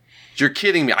defense. You're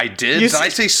kidding me. I did? Did I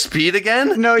say speed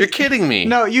again? No. You're kidding me.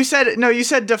 No, you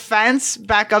said defense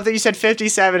back up there. You said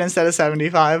 57 instead of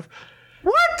 75.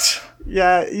 What?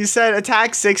 Yeah, you said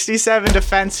attack 67,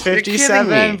 defense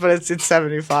 57, but it's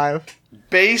 75.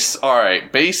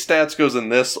 Alright, base stats goes in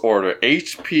this order.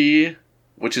 HP,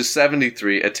 which is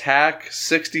 73, attack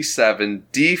 67,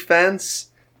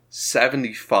 defense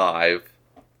 75.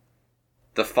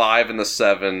 The 5 and the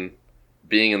 7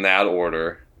 being in that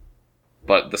order.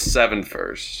 But the 7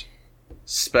 first.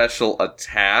 Special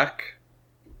attack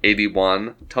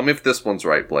 81. Tell me if this one's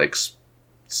right, Blake.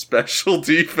 Special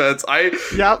defense.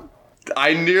 Yep.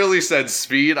 I nearly said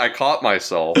speed. I caught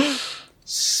myself.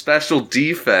 Special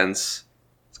defense,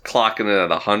 clocking it at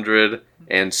 100,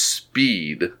 and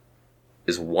speed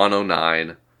is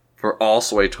 109 for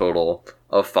also a total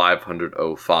of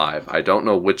 505. I don't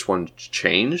know which one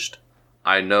changed.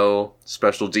 I know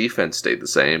special defense stayed the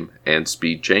same and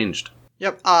speed changed.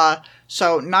 Yep.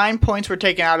 So 9 points were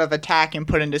taken out of attack and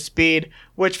put into speed,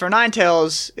 which for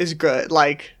Ninetales is good.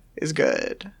 Is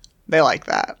good. They like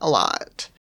that a lot.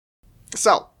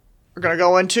 So we're gonna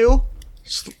go into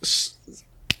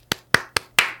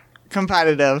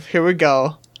competitive. Here we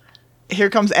go. Here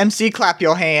comes MC Clap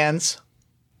Your Hands.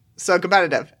 So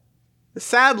competitive.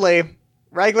 Sadly,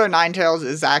 regular Ninetales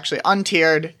is actually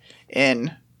untiered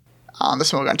on the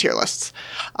Smogon tier lists.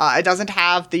 It doesn't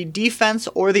have the defense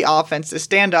or the offense to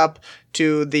stand up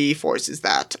to the forces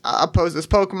that oppose this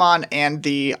Pokemon and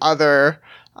the other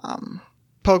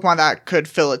Pokemon that could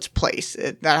fill its place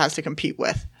that has to compete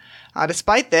with.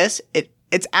 Despite this,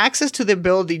 its access to the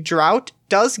ability Drought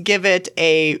does give it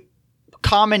a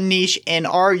common niche in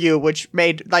RU, which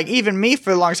made, even me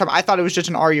for the longest time, I thought it was just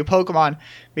an RU Pokemon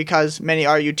because many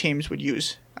RU teams would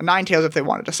use a Ninetales if they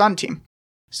wanted a Sun team.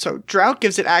 So Drought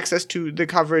gives it access to the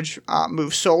coverage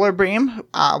move Solar Beam,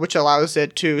 which allows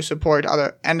it to support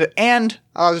other and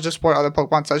allows it to support other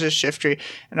Pokemon such as Shiftry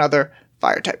and other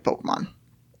Fire type Pokemon.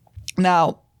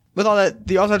 Now, with all that,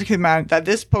 you also have to keep in mind that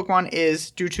this Pokemon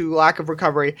is, due to lack of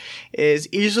recovery, is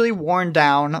easily worn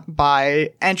down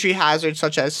by entry hazards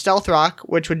such as Stealth Rock,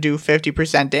 which would do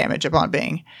 50% damage upon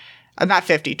being,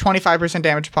 25%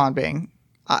 damage upon being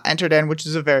entered in, which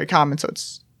is a very common, so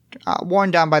it's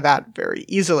worn down by that very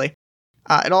easily.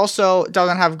 It also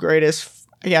doesn't have greatest,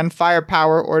 again,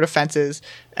 firepower or defenses,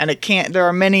 and there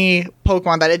are many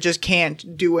Pokemon that it just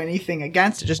can't do anything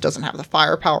against. It just doesn't have the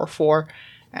firepower for,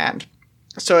 and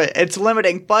so it's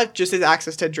limiting, but just its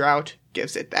access to Drought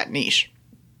gives it that niche.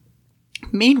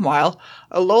 Meanwhile,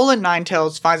 Alolan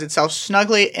Ninetales finds itself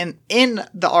snugly in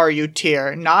the RU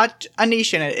tier, not a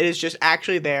niche in it. It is just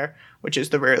actually there, which is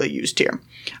the rarely used tier.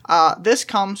 This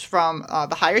comes from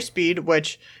the higher speed,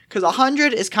 because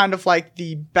 100 is kind of like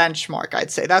the benchmark,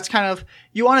 I'd say. That's kind of,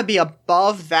 you want to be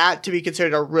above that to be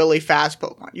considered a really fast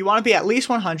Pokemon. You want to be at least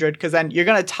 100, because then you're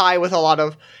going to tie with a lot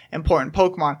of important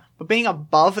Pokemon. But being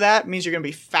above that means you're going to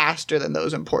be faster than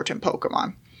those important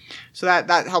Pokemon. So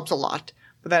that helps a lot.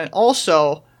 But then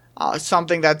also,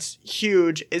 something that's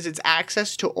huge is its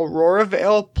access to Aurora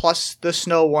Veil plus the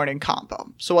Snow Warning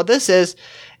combo. So what this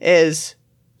is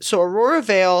Aurora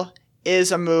Veil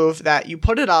is a move that you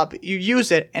put it up, you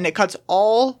use it, and it cuts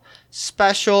all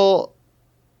special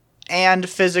and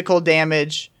physical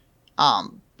damage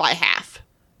by half.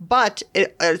 But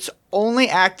it's only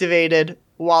activated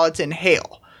while it's in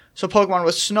Hail. So Pokemon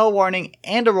with Snow Warning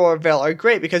and Aurora Veil are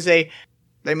great because they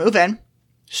move in,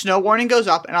 Snow Warning goes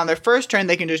up, and on their first turn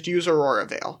they can just use Aurora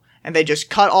Veil, and they just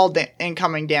cut all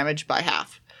incoming damage by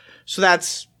half. So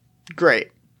that's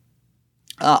great.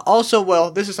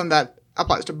 This is something that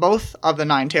applies to both of the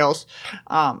Ninetales.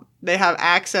 They have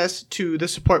access to the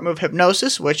support move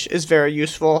Hypnosis, which is very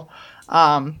useful.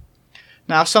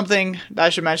 Now, something that I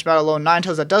should mention about Alolan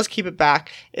Ninetales that does keep it back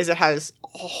is it has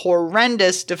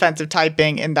horrendous defensive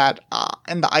typing in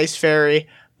the Ice Fairy,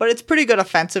 but it's pretty good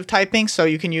offensive typing, so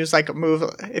you can use a move.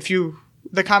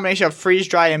 The combination of Freeze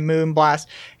Dry and Moonblast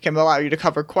can allow you to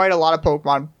cover quite a lot of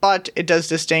Pokemon, but it does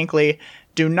distinctly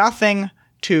do nothing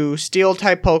to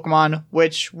Steel-type Pokemon,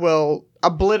 which will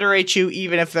obliterate you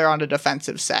even if they're on a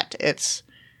defensive set.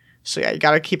 You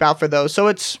gotta keep out for those. So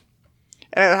it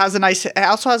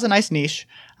also has a nice niche,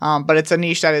 but it's a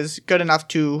niche that is good enough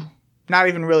to not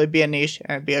even really be a niche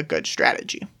and be a good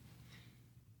strategy.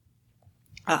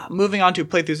 Moving on to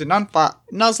playthroughs and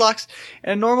Nuzlocks. In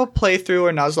a normal playthrough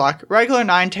or Nuzlocke, regular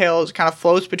Ninetales kind of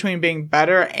floats between being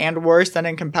better and worse than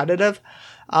in competitive.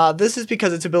 This is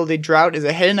because its ability Drought is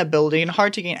a hidden ability and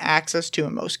hard to gain access to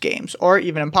in most games, or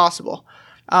even impossible.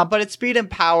 But its speed and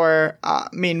power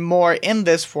mean more in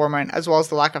this format, as well as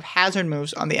the lack of hazard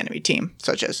moves on the enemy team,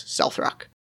 such as Stealth Rock.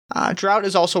 Drought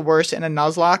is also worse in a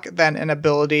Nuzlocke than an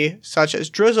ability such as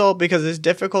Drizzle because it's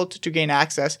difficult to gain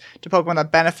access to Pokemon that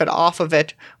benefit off of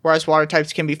it, whereas water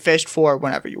types can be fished for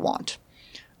whenever you want,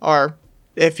 or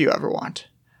if you ever want.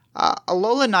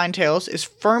 Alolan Ninetales is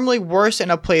firmly worse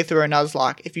in a playthrough or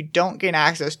Nuzlocke if you don't gain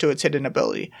access to its hidden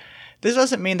ability. This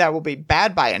doesn't mean that it will be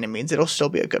bad by any means, it'll still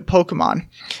be a good Pokemon.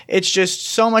 It's just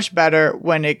so much better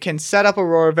when it can set up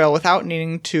Aurora Veil without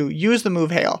needing to use the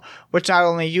move Hail, which not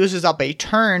only uses up a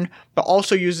turn, but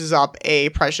also uses up a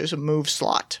precious move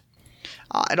slot.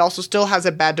 It also still has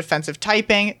a bad defensive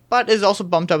typing, but is also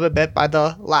bumped up a bit by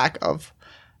the lack of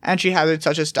entry hazards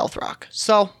such as Stealth Rock.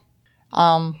 So,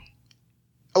 Alolan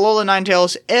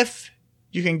Ninetales, if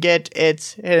you can get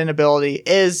its hidden ability,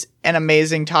 is an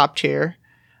amazing top tier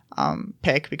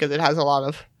pick because it has a lot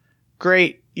of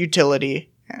great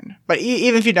utility. But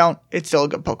even if you don't, it's still a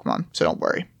good Pokemon, so don't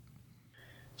worry.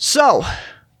 So,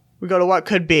 we go to what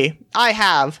could be. I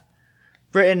have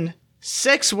written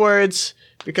 6 words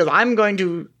because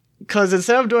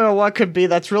instead of doing a what could be,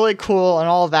 that's really cool and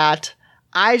all that,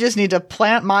 I just need to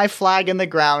plant my flag in the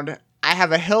ground. I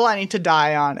have a hill I need to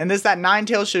die on, and that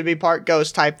Ninetales should be part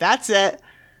ghost type. That's it.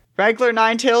 Regular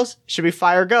Ninetales should be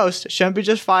fire ghost. It shouldn't be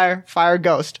just fire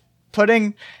ghost.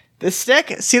 Putting the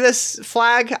stick, see this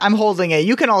flag? I'm holding it.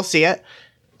 You can all see it.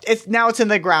 Now it's in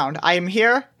the ground. I am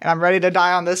here, and I'm ready to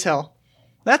die on this hill.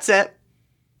 That's it.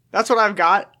 That's what I've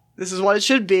got. This is what it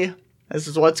should be. This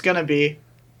is what it's gonna be.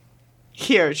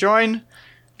 Here, join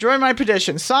my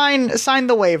petition. Sign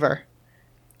the waiver.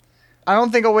 I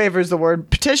don't think a waiver is the word.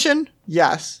 Petition?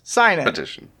 Yes. Sign it.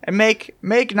 Petition. And make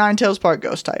Ninetales part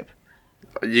ghost type.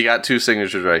 You got 2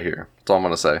 signatures right here. That's all I'm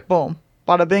gonna say. Boom.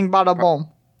 Bada bing, bada boom.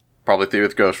 Probably 3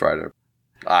 with Ghost Rider.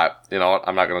 You know what?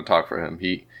 I'm not gonna talk for him.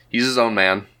 He's his own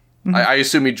man. Mm-hmm. I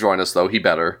assume he'd join us though. He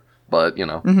better. But you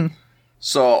know. Mm-hmm.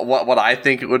 So what I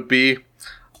think it would be,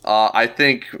 I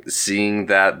think seeing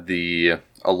that the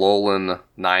Alolan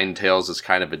Ninetales is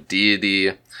kind of a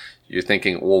deity, you're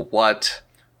thinking, well,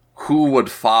 who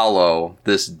would follow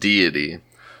this deity?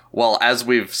 Well, as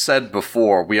we've said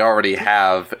before, we already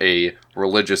have a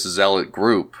religious zealot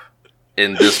group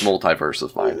in this multiverse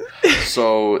of mine.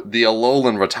 So the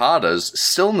Alolan Rattatas,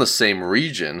 still in the same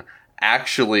region,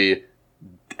 actually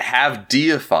have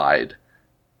deified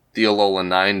the Alolan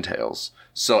Ninetales.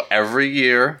 So every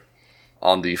year,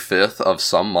 on the 5th of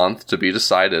some month to be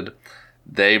decided,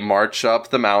 they march up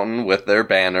the mountain with their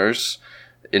banners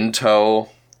in tow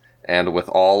and with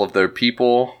all of their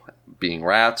people being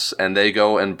rats, and they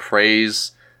go and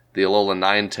praise the Alolan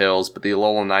Ninetales, but the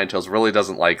Alolan Ninetales really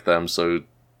doesn't like them, so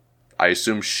I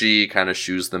assume she kind of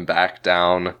shoos them back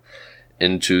down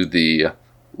into the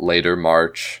later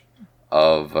march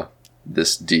of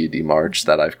this deity march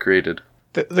that I've created.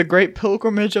 The great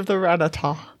pilgrimage of the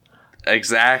Rattata.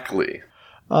 Exactly.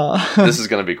 This is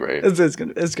going to be great. It's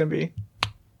gonna be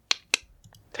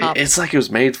top. It's like it was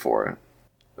made for it.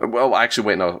 Well, actually,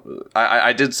 wait, no.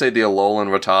 I did say the Alolan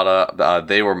Rattata,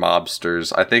 they were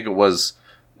mobsters. I think it was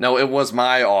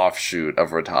my offshoot of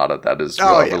Rattata that is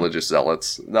religious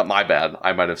zealots. Not my bad.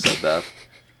 I might have said that.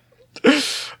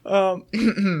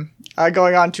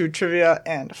 Going on to trivia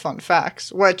and fun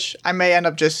facts, which I may end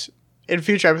up just, in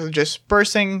future episodes, just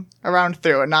bursting around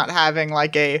through and not having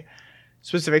like a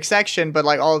specific section, but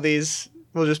like all of these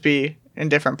will just be in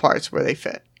different parts where they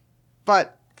fit.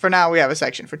 But for now, we have a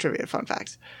section for trivia and fun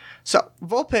facts. So,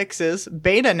 Vulpix's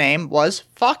beta name was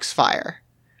Foxfire.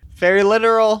 Very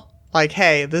literal, like,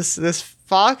 hey, this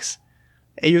fox,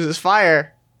 it uses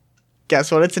fire.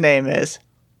 Guess what its name is?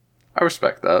 I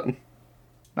respect that.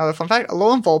 Another fun fact,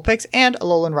 Alolan Vulpix and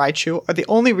Alolan Raichu are the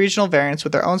only regional variants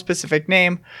with their own specific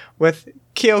name, with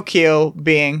Kyokyo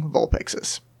being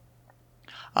Vulpix's.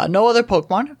 No other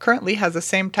Pokemon currently has the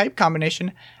same type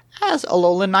combination as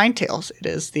Alolan Ninetales. It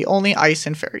is the only Ice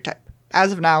and Fairy type.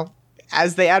 As of now,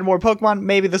 as they add more Pokemon,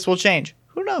 maybe this will change.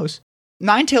 Who knows?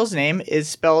 Ninetales' name is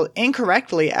spelled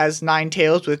incorrectly as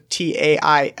Ninetales with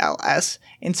Tails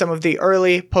in some of the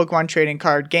early Pokemon trading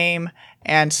card game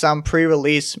and some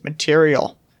pre-release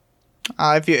material.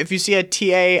 If you see a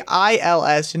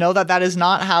Tails, you know that is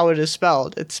not how it is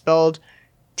spelled. It's spelled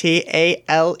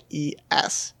Tales.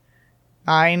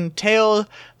 Ninetales,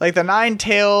 like the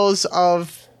Ninetales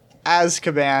of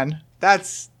Azkaban.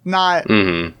 That's not...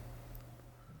 Mm-hmm.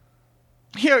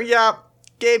 Here, yeah.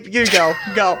 Gabe, you go.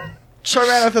 Go.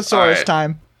 Charmanothosaurus right.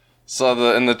 time.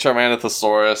 So in the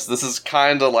Charmanothosaurus, this is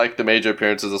kind of like the major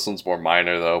appearances. This one's more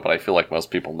minor, though, but I feel like most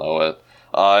people know it.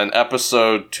 In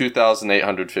episode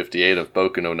 2858 of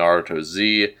Boku no Naruto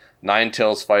Z,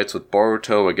 Ninetales fights with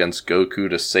Boruto against Goku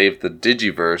to save the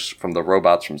Digiverse from the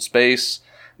robots from space.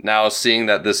 Now, seeing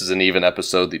that this is an even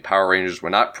episode, the Power Rangers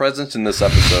were not present in this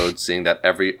episode, seeing that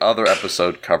every other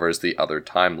episode covers the other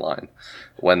timeline.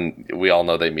 When we all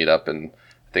know they meet up in,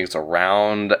 I think it's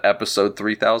around episode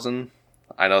 3000.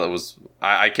 I know that was,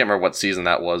 I can't remember what season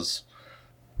that was,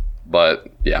 but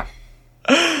yeah.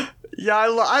 Yeah,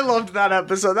 I loved that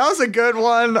episode. That was a good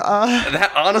one.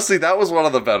 Honestly, that was one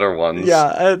of the better ones.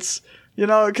 Yeah, it's... You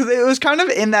know, because it was kind of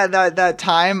in that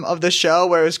time of the show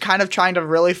where it was kind of trying to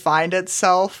really find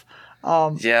itself.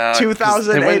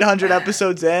 2,800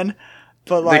 episodes in.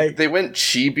 But like they went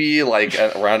chibi like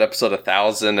around episode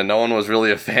 1000, and no one was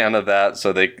really a fan of that.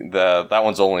 So that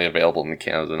one's only available in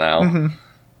Canada now. Mm-hmm.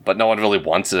 But no one really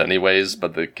wants it anyways.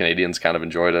 But the Canadians kind of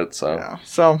enjoyed it. So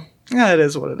it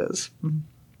is what it is.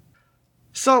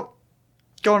 So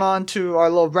going on to our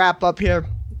little wrap up here.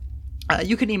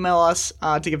 You can email us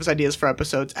to give us ideas for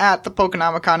episodes at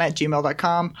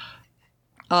thepokenomicon@gmail.com.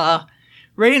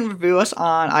 Rate and review us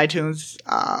on iTunes,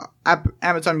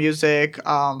 Amazon Music,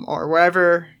 or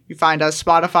wherever you find us,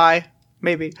 Spotify,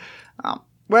 maybe.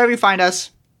 Wherever you find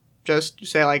us, just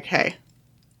say like, hey,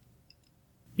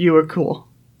 you were cool,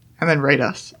 and then rate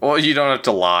us. Well, you don't have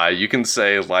to lie. You can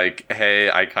say like, hey,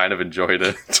 I kind of enjoyed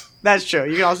it. That's true.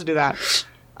 You can also do that.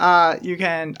 You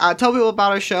can tell people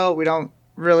about our show. We don't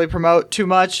really promote too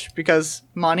much because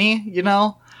money,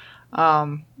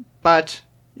 but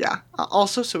yeah.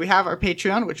 Also, so we have our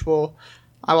Patreon, which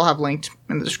I will have linked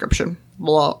in the description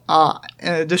below,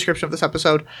 in the description of this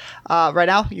episode. Right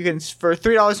now, you can, for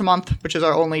 $3 a month, which is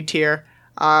our only tier,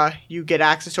 you get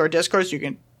access to our Discord, so you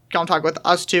can come talk with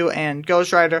us two and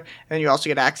Ghost Rider, and you also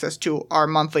get access to our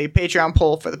monthly Patreon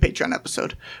poll for the Patreon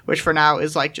episode, which for now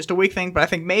is like just a week thing, but I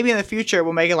think maybe in the future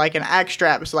we'll make it like an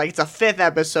extra episode, like it's a 5th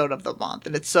episode of the month,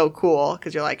 and it's so cool,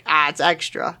 because you're like, it's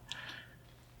extra.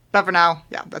 But for now,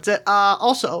 yeah, that's it.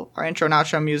 Also, our intro and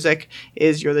outro music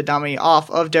is You're the Dummy off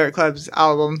of Derek Kleb's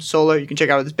album Solar. You can check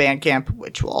out his Bandcamp,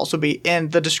 which will also be in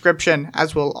the description,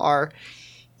 as will our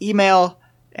email,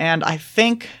 and I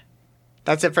think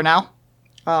that's it for now.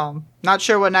 Not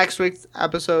sure what next week's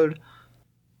episode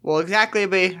will exactly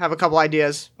be. Have a couple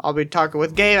ideas. I'll be talking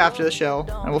with Gabe after the show,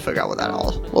 and we'll figure out what that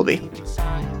all will be.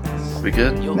 We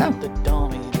good? Yeah.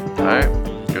 Alright,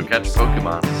 go catch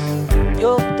Pokemon.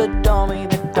 You're the dummy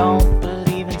that don't